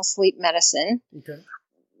dental sleep medicine. Okay.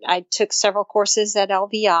 I took several courses at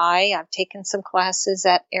LVI. I've taken some classes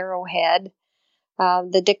at Arrowhead,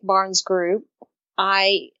 the Dick Barnes group.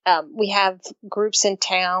 We have groups in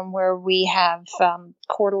town where we have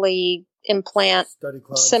quarterly implant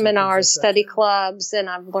seminars, study clubs, and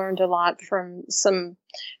I've learned a lot from some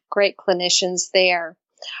great clinicians there.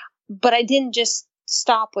 But I didn't just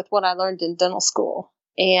stop with what I learned in dental school.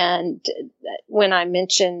 And when I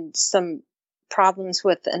mentioned some problems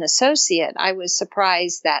with an associate, I was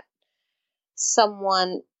surprised that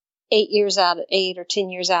someone 8 or 10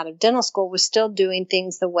 years out of dental school was still doing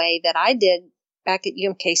things the way that I did back at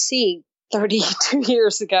UMKC 32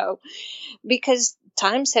 years ago, because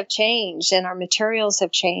times have changed and our materials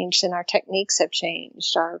have changed and our techniques have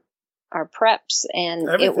changed, our preps, and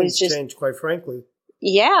it was just changed, quite frankly.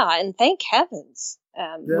 Yeah, and thank heavens.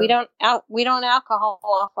 We don't alcohol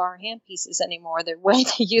off our handpieces anymore the way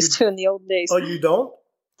they used to in the old days. Oh, you don't?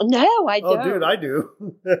 No, I don't. Oh, dude, I do.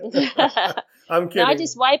 I'm kidding. No, I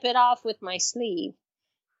just wipe it off with my sleeve.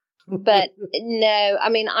 But no, I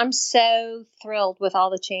mean, I'm so thrilled with all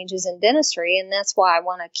the changes in dentistry, and that's why I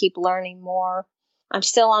want to keep learning more. I'm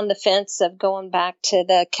still on the fence of going back to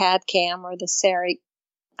the CAD/CAM or the CEREC.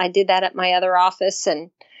 I did that at my other office,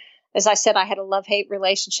 and as I said, I had a love-hate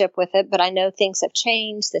relationship with it, but I know things have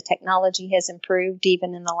changed. The technology has improved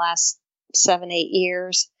even in the last 7-8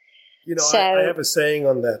 years. You know, I have a saying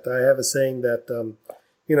on that. I have a saying that,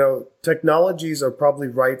 technologies are probably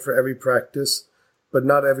right for every practice, but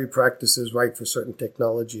not every practice is right for certain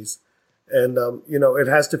technologies. And, it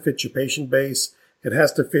has to fit your patient base. It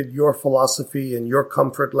has to fit your philosophy and your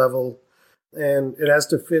comfort level. And it has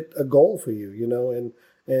to fit a goal for you,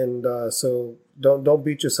 so don't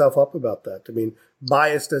beat yourself up about that. I mean,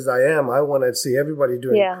 biased as I am, I want to see everybody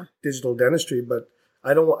doing digital dentistry, but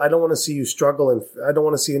I don't want to see you struggle, and I don't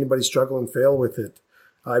want to see anybody struggle and fail with it.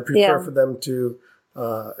 I prefer for them to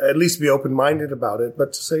at least be open-minded about it,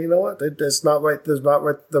 but to say, you know what, it's not right. There's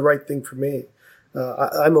not the right thing for me.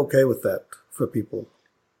 I'm okay with that for people.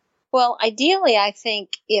 Well, ideally, I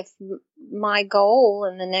think if my goal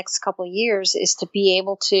in the next couple of years is to be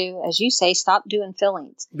able to, as you say, stop doing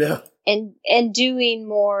fillings, and doing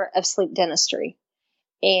more of sleep dentistry.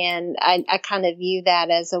 And I kind of view that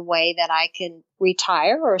as a way that I can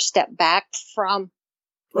retire or step back from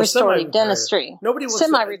restorative dentistry. Nobody wants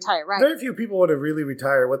semi-retire, right? Very few people want to really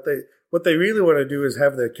retire. What they really want to do is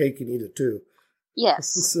have their cake and eat it too.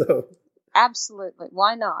 Yes. So absolutely,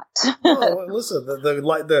 why not? Well, listen,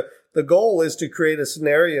 the goal is to create a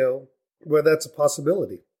scenario where that's a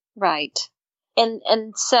possibility. Right.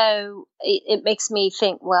 And so it makes me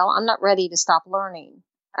think, well, I'm not ready to stop learning.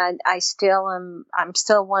 I'm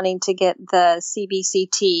still wanting to get the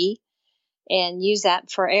CBCT and use that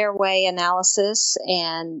for airway analysis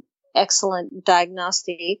and excellent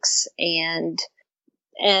diagnostics, and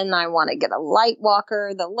I want to get a light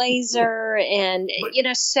walker, the laser,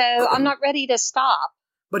 so I'm not ready to stop.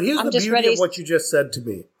 But here's the beauty of what you just said to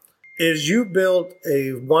me, is you built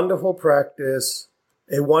a wonderful practice,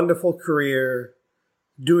 a wonderful career,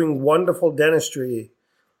 doing wonderful dentistry,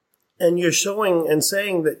 and you're showing and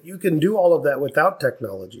saying that you can do all of that without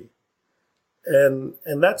technology. And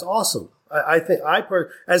that's awesome. I think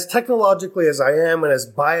as technologically as I am and as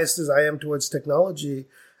biased as I am towards technology,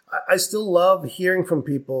 I still love hearing from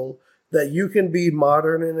people that you can be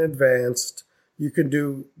modern and advanced. You can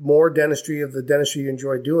do more dentistry of the dentistry you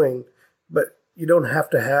enjoy doing, but you don't have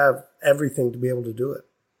to have everything to be able to do it.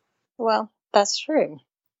 Well, that's true.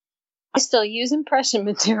 I still use impression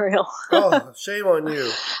material. Oh, shame on you.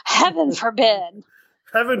 Heaven forbid.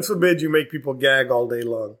 Heaven forbid you make people gag all day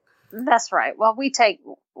long. That's right. Well,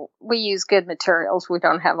 we use good materials. We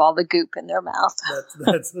don't have all the goop in their mouth.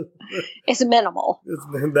 That's it's minimal.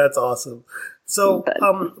 That's awesome. So,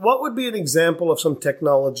 what would be an example of some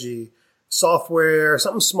technology, software,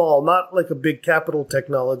 something small, not like a big capital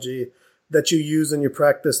technology that you use in your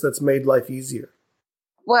practice that's made life easier?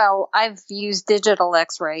 Well, I've used digital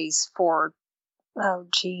x-rays for,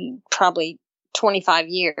 probably 25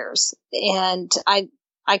 years. And I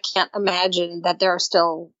can't imagine that there are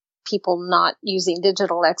still people not using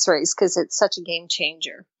digital x-rays because it's such a game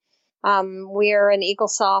changer. We're an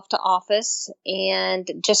Eaglesoft office, and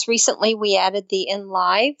just recently we added the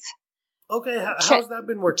InLive. Okay, how's that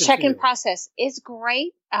been working? Check-in process is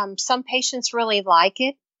great. Some patients really like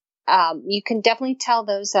it. You can definitely tell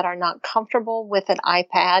those that are not comfortable with an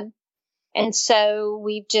iPad. And so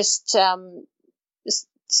we've just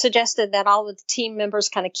suggested that all of the team members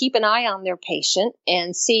kind of keep an eye on their patient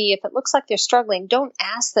and see if it looks like they're struggling. Don't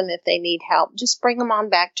ask them if they need help. Just bring them on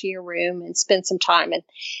back to your room and spend some time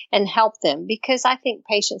and help them. Because I think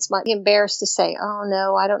patients might be embarrassed to say, oh,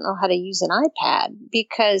 no, I don't know how to use an iPad.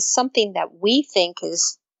 Because something that we think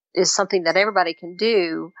is something that everybody can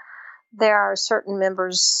do, there are certain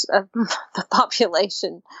members of the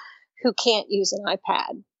population who can't use an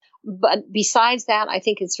iPad. But besides that, I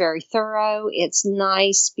think it's very thorough. It's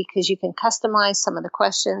nice because you can customize some of the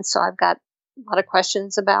questions. So I've got a lot of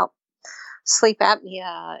questions about sleep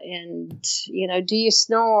apnea and, do you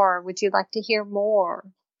snore? Would you like to hear more?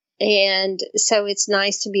 And so it's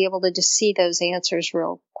nice to be able to just see those answers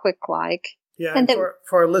real quick like. Yeah, and for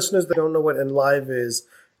our listeners that don't know what InLive is,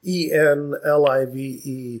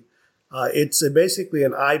 Enlive. It's basically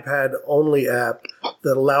an iPad-only app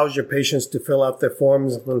that allows your patients to fill out their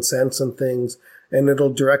forms of consents and things, and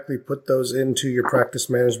it'll directly put those into your practice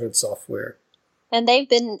management software. And they've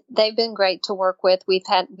been great to work with. We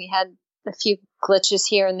had a few glitches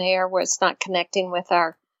here and there where it's not connecting with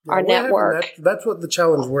our network. That's what the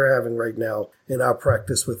challenge we're having right now in our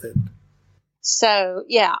practice with it. So,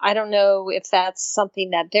 yeah, I don't know if that's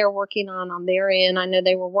something that they're working on their end. I know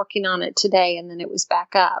they were working on it today and then it was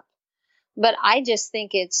back up. But I just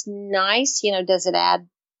think it's nice. Does it add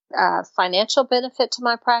financial benefit to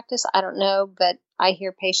my practice? I don't know, but I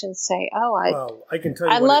hear patients say, I can tell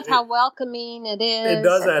you, I love how welcoming it is. It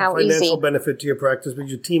does add financial easy. benefit to your practice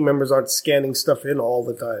because your team members aren't scanning stuff in all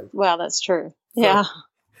the time. Well, that's true. Yeah.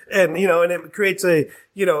 And, and it creates a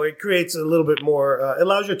little bit more,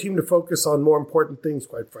 allows your team to focus on more important things,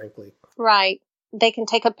 quite frankly. Right. They can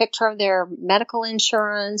take a picture of their medical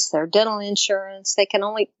insurance, their dental insurance. They can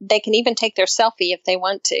even take their selfie if they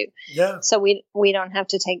want to. Yeah. So we don't have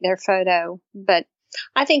to take their photo. But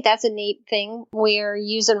I think that's a neat thing. We're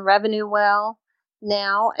using Revenue Well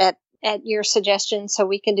now at your suggestion, so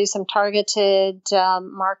we can do some targeted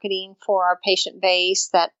marketing for our patient base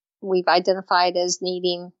that we've identified as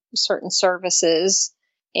needing certain services,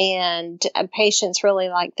 and patients really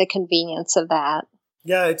like the convenience of that.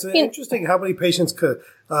 Yeah, it's interesting how many patients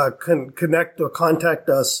can connect or contact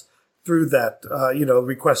us through that,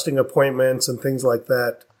 requesting appointments and things like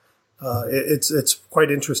that. It's quite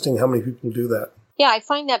interesting how many people do that. Yeah, I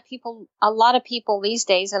find that a lot of people these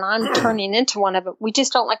days, and I'm turning into one of it, we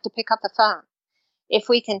just don't like to pick up the phone. If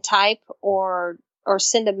we can type or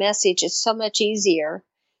send a message, it's so much easier.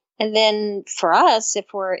 And then for us, if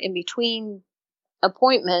we're in between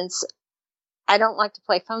appointments, I don't like to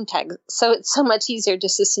play phone tag. So it's so much easier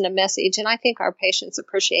just to send a message. And I think our patients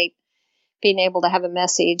appreciate being able to have a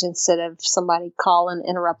message instead of somebody call and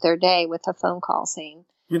interrupt their day with a phone call saying,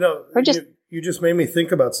 you just made me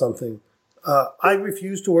think about something. I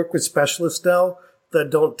refuse to work with specialists now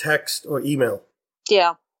that don't text or email.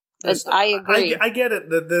 Yeah, I agree. I get it.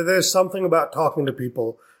 There's something about talking to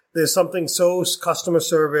people. There's something so customer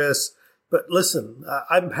service. But listen,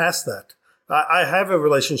 I'm past that. I have a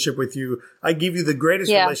relationship with you. I give you the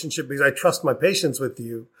greatest relationship because I trust my patients with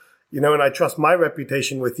you, and I trust my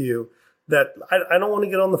reputation with you, that I don't want to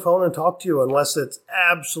get on the phone and talk to you unless it's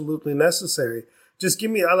absolutely necessary. Just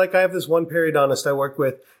give me, I have this one periodontist I work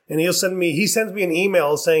with, and he sends me an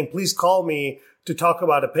email saying, please call me to talk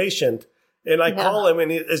about a patient. And I call him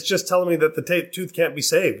and it's just telling me that the tooth can't be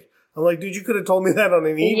saved. I'm like, dude, you could have told me that on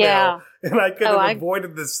an email and I could have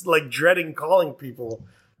avoided this dreading calling people.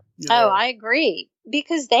 I agree,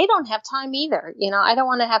 because they don't have time either. I don't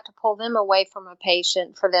want to have to pull them away from a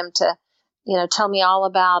patient for them to, tell me all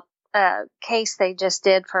about a case they just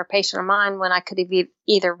did for a patient of mine when I could have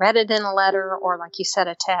either read it in a letter or, like you said,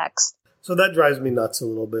 a text. So that drives me nuts a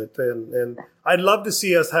little bit. And I'd love to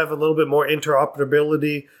see us have a little bit more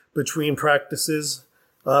interoperability between practices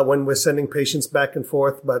when we're sending patients back and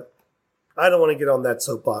forth, but I don't want to get on that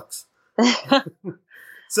soapbox.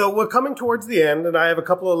 So we're coming towards the end, and I have a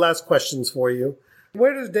couple of last questions for you.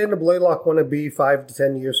 Where does Dana Blaylock want to be 5 to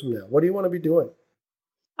 10 years from now? What do you want to be doing?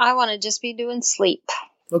 I want to just be doing sleep.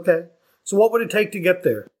 Okay. So what would it take to get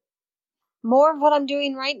there? More of what I'm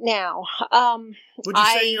doing right now. Would you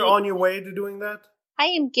say you're on your way to doing that? I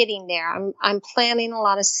am getting there. I'm planting a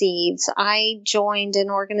lot of seeds. I joined an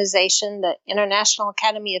organization, the International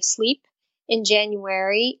Academy of Sleep, in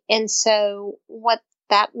January. And so what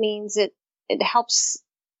that means, it helps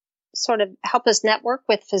help us network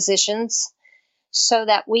with physicians so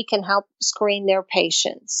that we can help screen their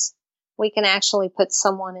patients. We can actually put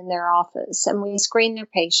someone in their office and we screen their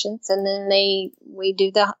patients, and then we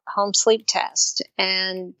do the home sleep test.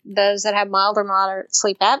 And those that have mild or moderate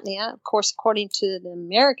sleep apnea, of course, according to the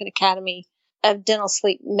American Academy of Dental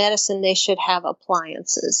Sleep Medicine, they should have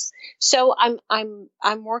appliances. So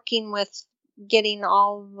I'm working with getting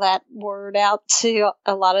all that word out to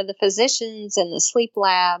a lot of the physicians and the sleep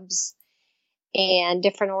labs and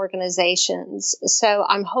different organizations. So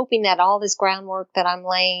I'm hoping that all this groundwork that I'm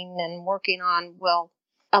laying and working on will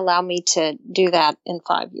allow me to do that in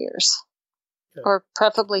 5 years, or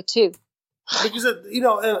preferably 2. Because,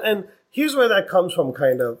 and here's where that comes from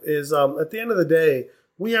kind of is at the end of the day,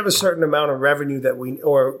 we have a certain amount of revenue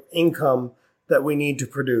or income that we need to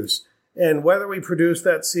produce. And whether we produce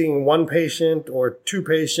that seeing 1 patient or 2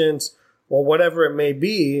 patients or whatever it may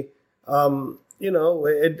be,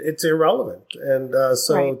 it's irrelevant. And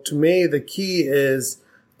right. To me, the key is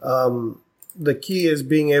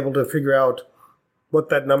being able to figure out what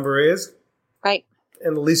that number is. Right.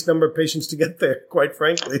 and the least number of patients to get there, quite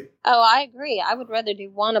frankly. Oh, I agree. I would rather do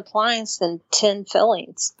one appliance than 10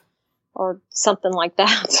 fillings or something like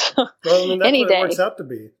that. Well, I mean, that's Any what day. it works out to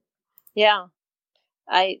be. Yeah.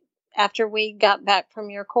 After we got back from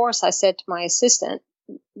your course, I said to my assistant,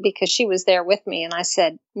 because she was there with me, and I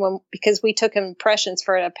said, because we took impressions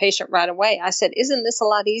for a patient right away, I said, isn't this a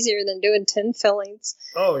lot easier than doing 10 fillings?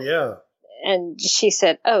 Oh, yeah. And she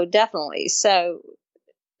said, oh, definitely. So,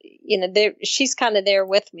 she's kind of there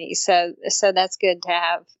with me. So that's good to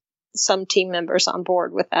have some team members on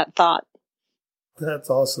board with that thought. That's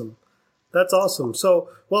awesome. That's awesome. So,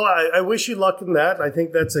 well, I wish you luck in that. I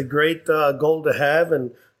think that's a great goal to have,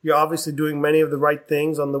 and you're obviously doing many of the right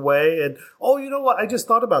things on the way. And, oh, you know what? I just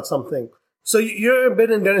thought about something. So you've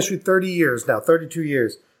been in dentistry 30 years now, 32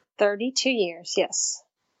 years. 32 years, yes.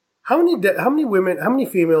 How many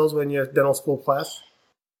females were in your dental school class?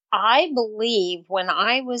 I believe when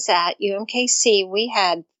I was at UMKC, we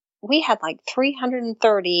had like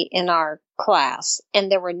 330 in our class,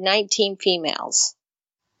 and there were 19 females.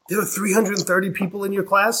 There were 330 people in your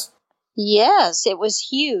class? Yes, it was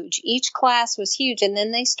huge. Each class was huge. And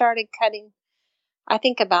then they started cutting, I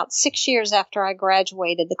think about 6 years after I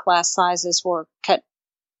graduated, the class sizes were cut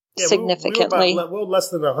significantly. We were about less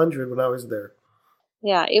than 100 when I was there.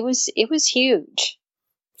 Yeah, it was huge.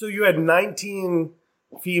 So you had 19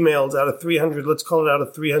 females out of 300, let's call it out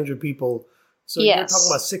of 300 people. So yes. You're talking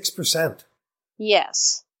about 6%.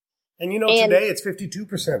 Yes. And today it's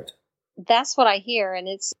 52%. That's what I hear. And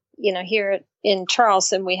it's, here in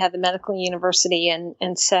Charleston, we have the medical university.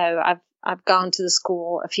 And so I've gone to the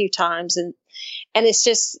school a few times, and it's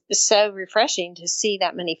just so refreshing to see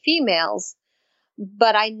that many females.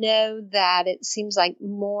 But I know that it seems like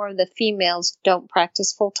more of the females don't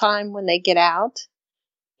practice full time when they get out.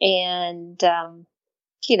 And,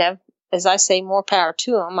 as I say, more power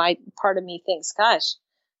to them. Part of me thinks, gosh,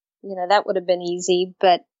 that would have been easy,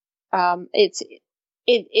 but,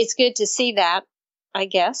 it's good to see that, I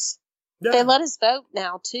guess. Yeah. They let us vote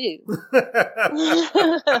now too.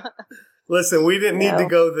 Listen, we didn't need to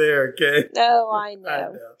go there, okay? No, I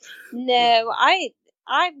know. No,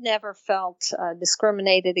 I've never felt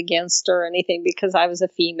discriminated against or anything because I was a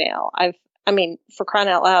female. For crying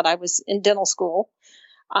out loud, I was in dental school.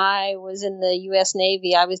 I was in the U.S.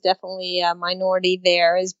 Navy. I was definitely a minority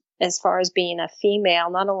there as far as being a female,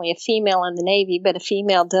 not only a female in the Navy, but a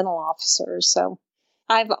female dental officer. So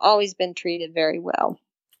I've always been treated very well.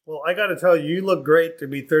 Well, I got to tell you, you look great to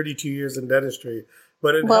be 32 years in dentistry.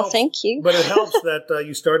 But it helps, thank you. But it helps that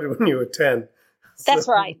you started when you were 10. That's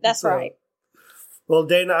right. That's right. Well,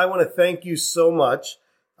 Dana, I want to thank you so much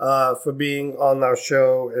for being on our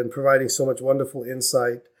show and providing so much wonderful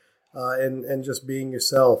insight and just being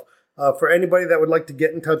yourself. For anybody that would like to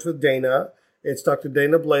get in touch with Dana, it's Dr.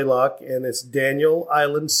 Dana Blaylock, and it's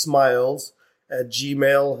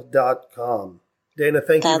DanielIslandsmiles@gmail.com. Dana,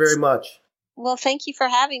 thank you very much. Well, thank you for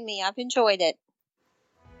having me. I've enjoyed it.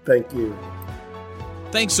 Thank you.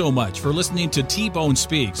 Thanks so much for listening to T-Bone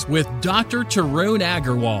Speaks with Dr. Tarun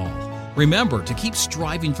Agarwal. Remember to keep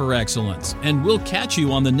striving for excellence, and we'll catch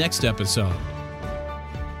you on the next episode.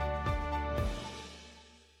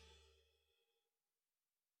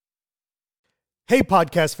 Hey,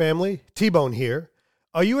 podcast family, T-Bone here.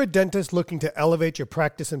 Are you a dentist looking to elevate your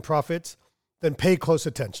practice and profits? Then pay close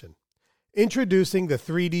attention. Introducing the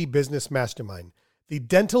 3D Business Mastermind, the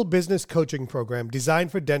dental business coaching program designed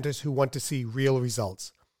for dentists who want to see real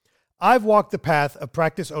results. I've walked the path of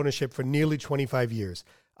practice ownership for nearly 25 years.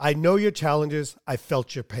 I know your challenges. I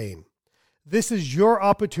felt your pain. This is your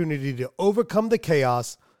opportunity to overcome the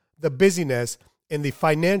chaos, the busyness, and the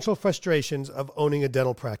financial frustrations of owning a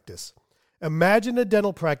dental practice. Imagine a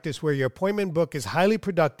dental practice where your appointment book is highly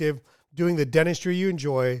productive, doing the dentistry you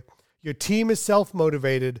enjoy, your team is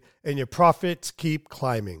self-motivated, and your profits keep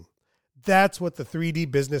climbing. That's what the 3D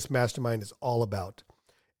Business Mastermind is all about.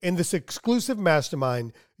 In this exclusive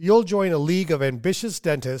mastermind, you'll join a league of ambitious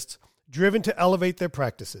dentists driven to elevate their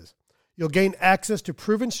practices. You'll gain access to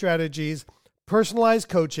proven strategies, personalized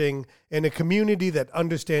coaching, and a community that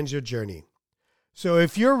understands your journey. So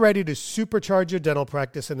if you're ready to supercharge your dental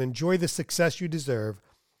practice and enjoy the success you deserve,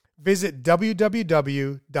 visit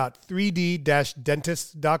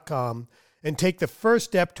www.3d-dentist.com and take the first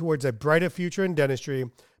step towards a brighter future in dentistry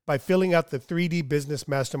by filling out the 3D Business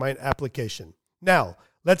Mastermind application. Now,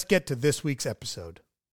 let's get to this week's episode.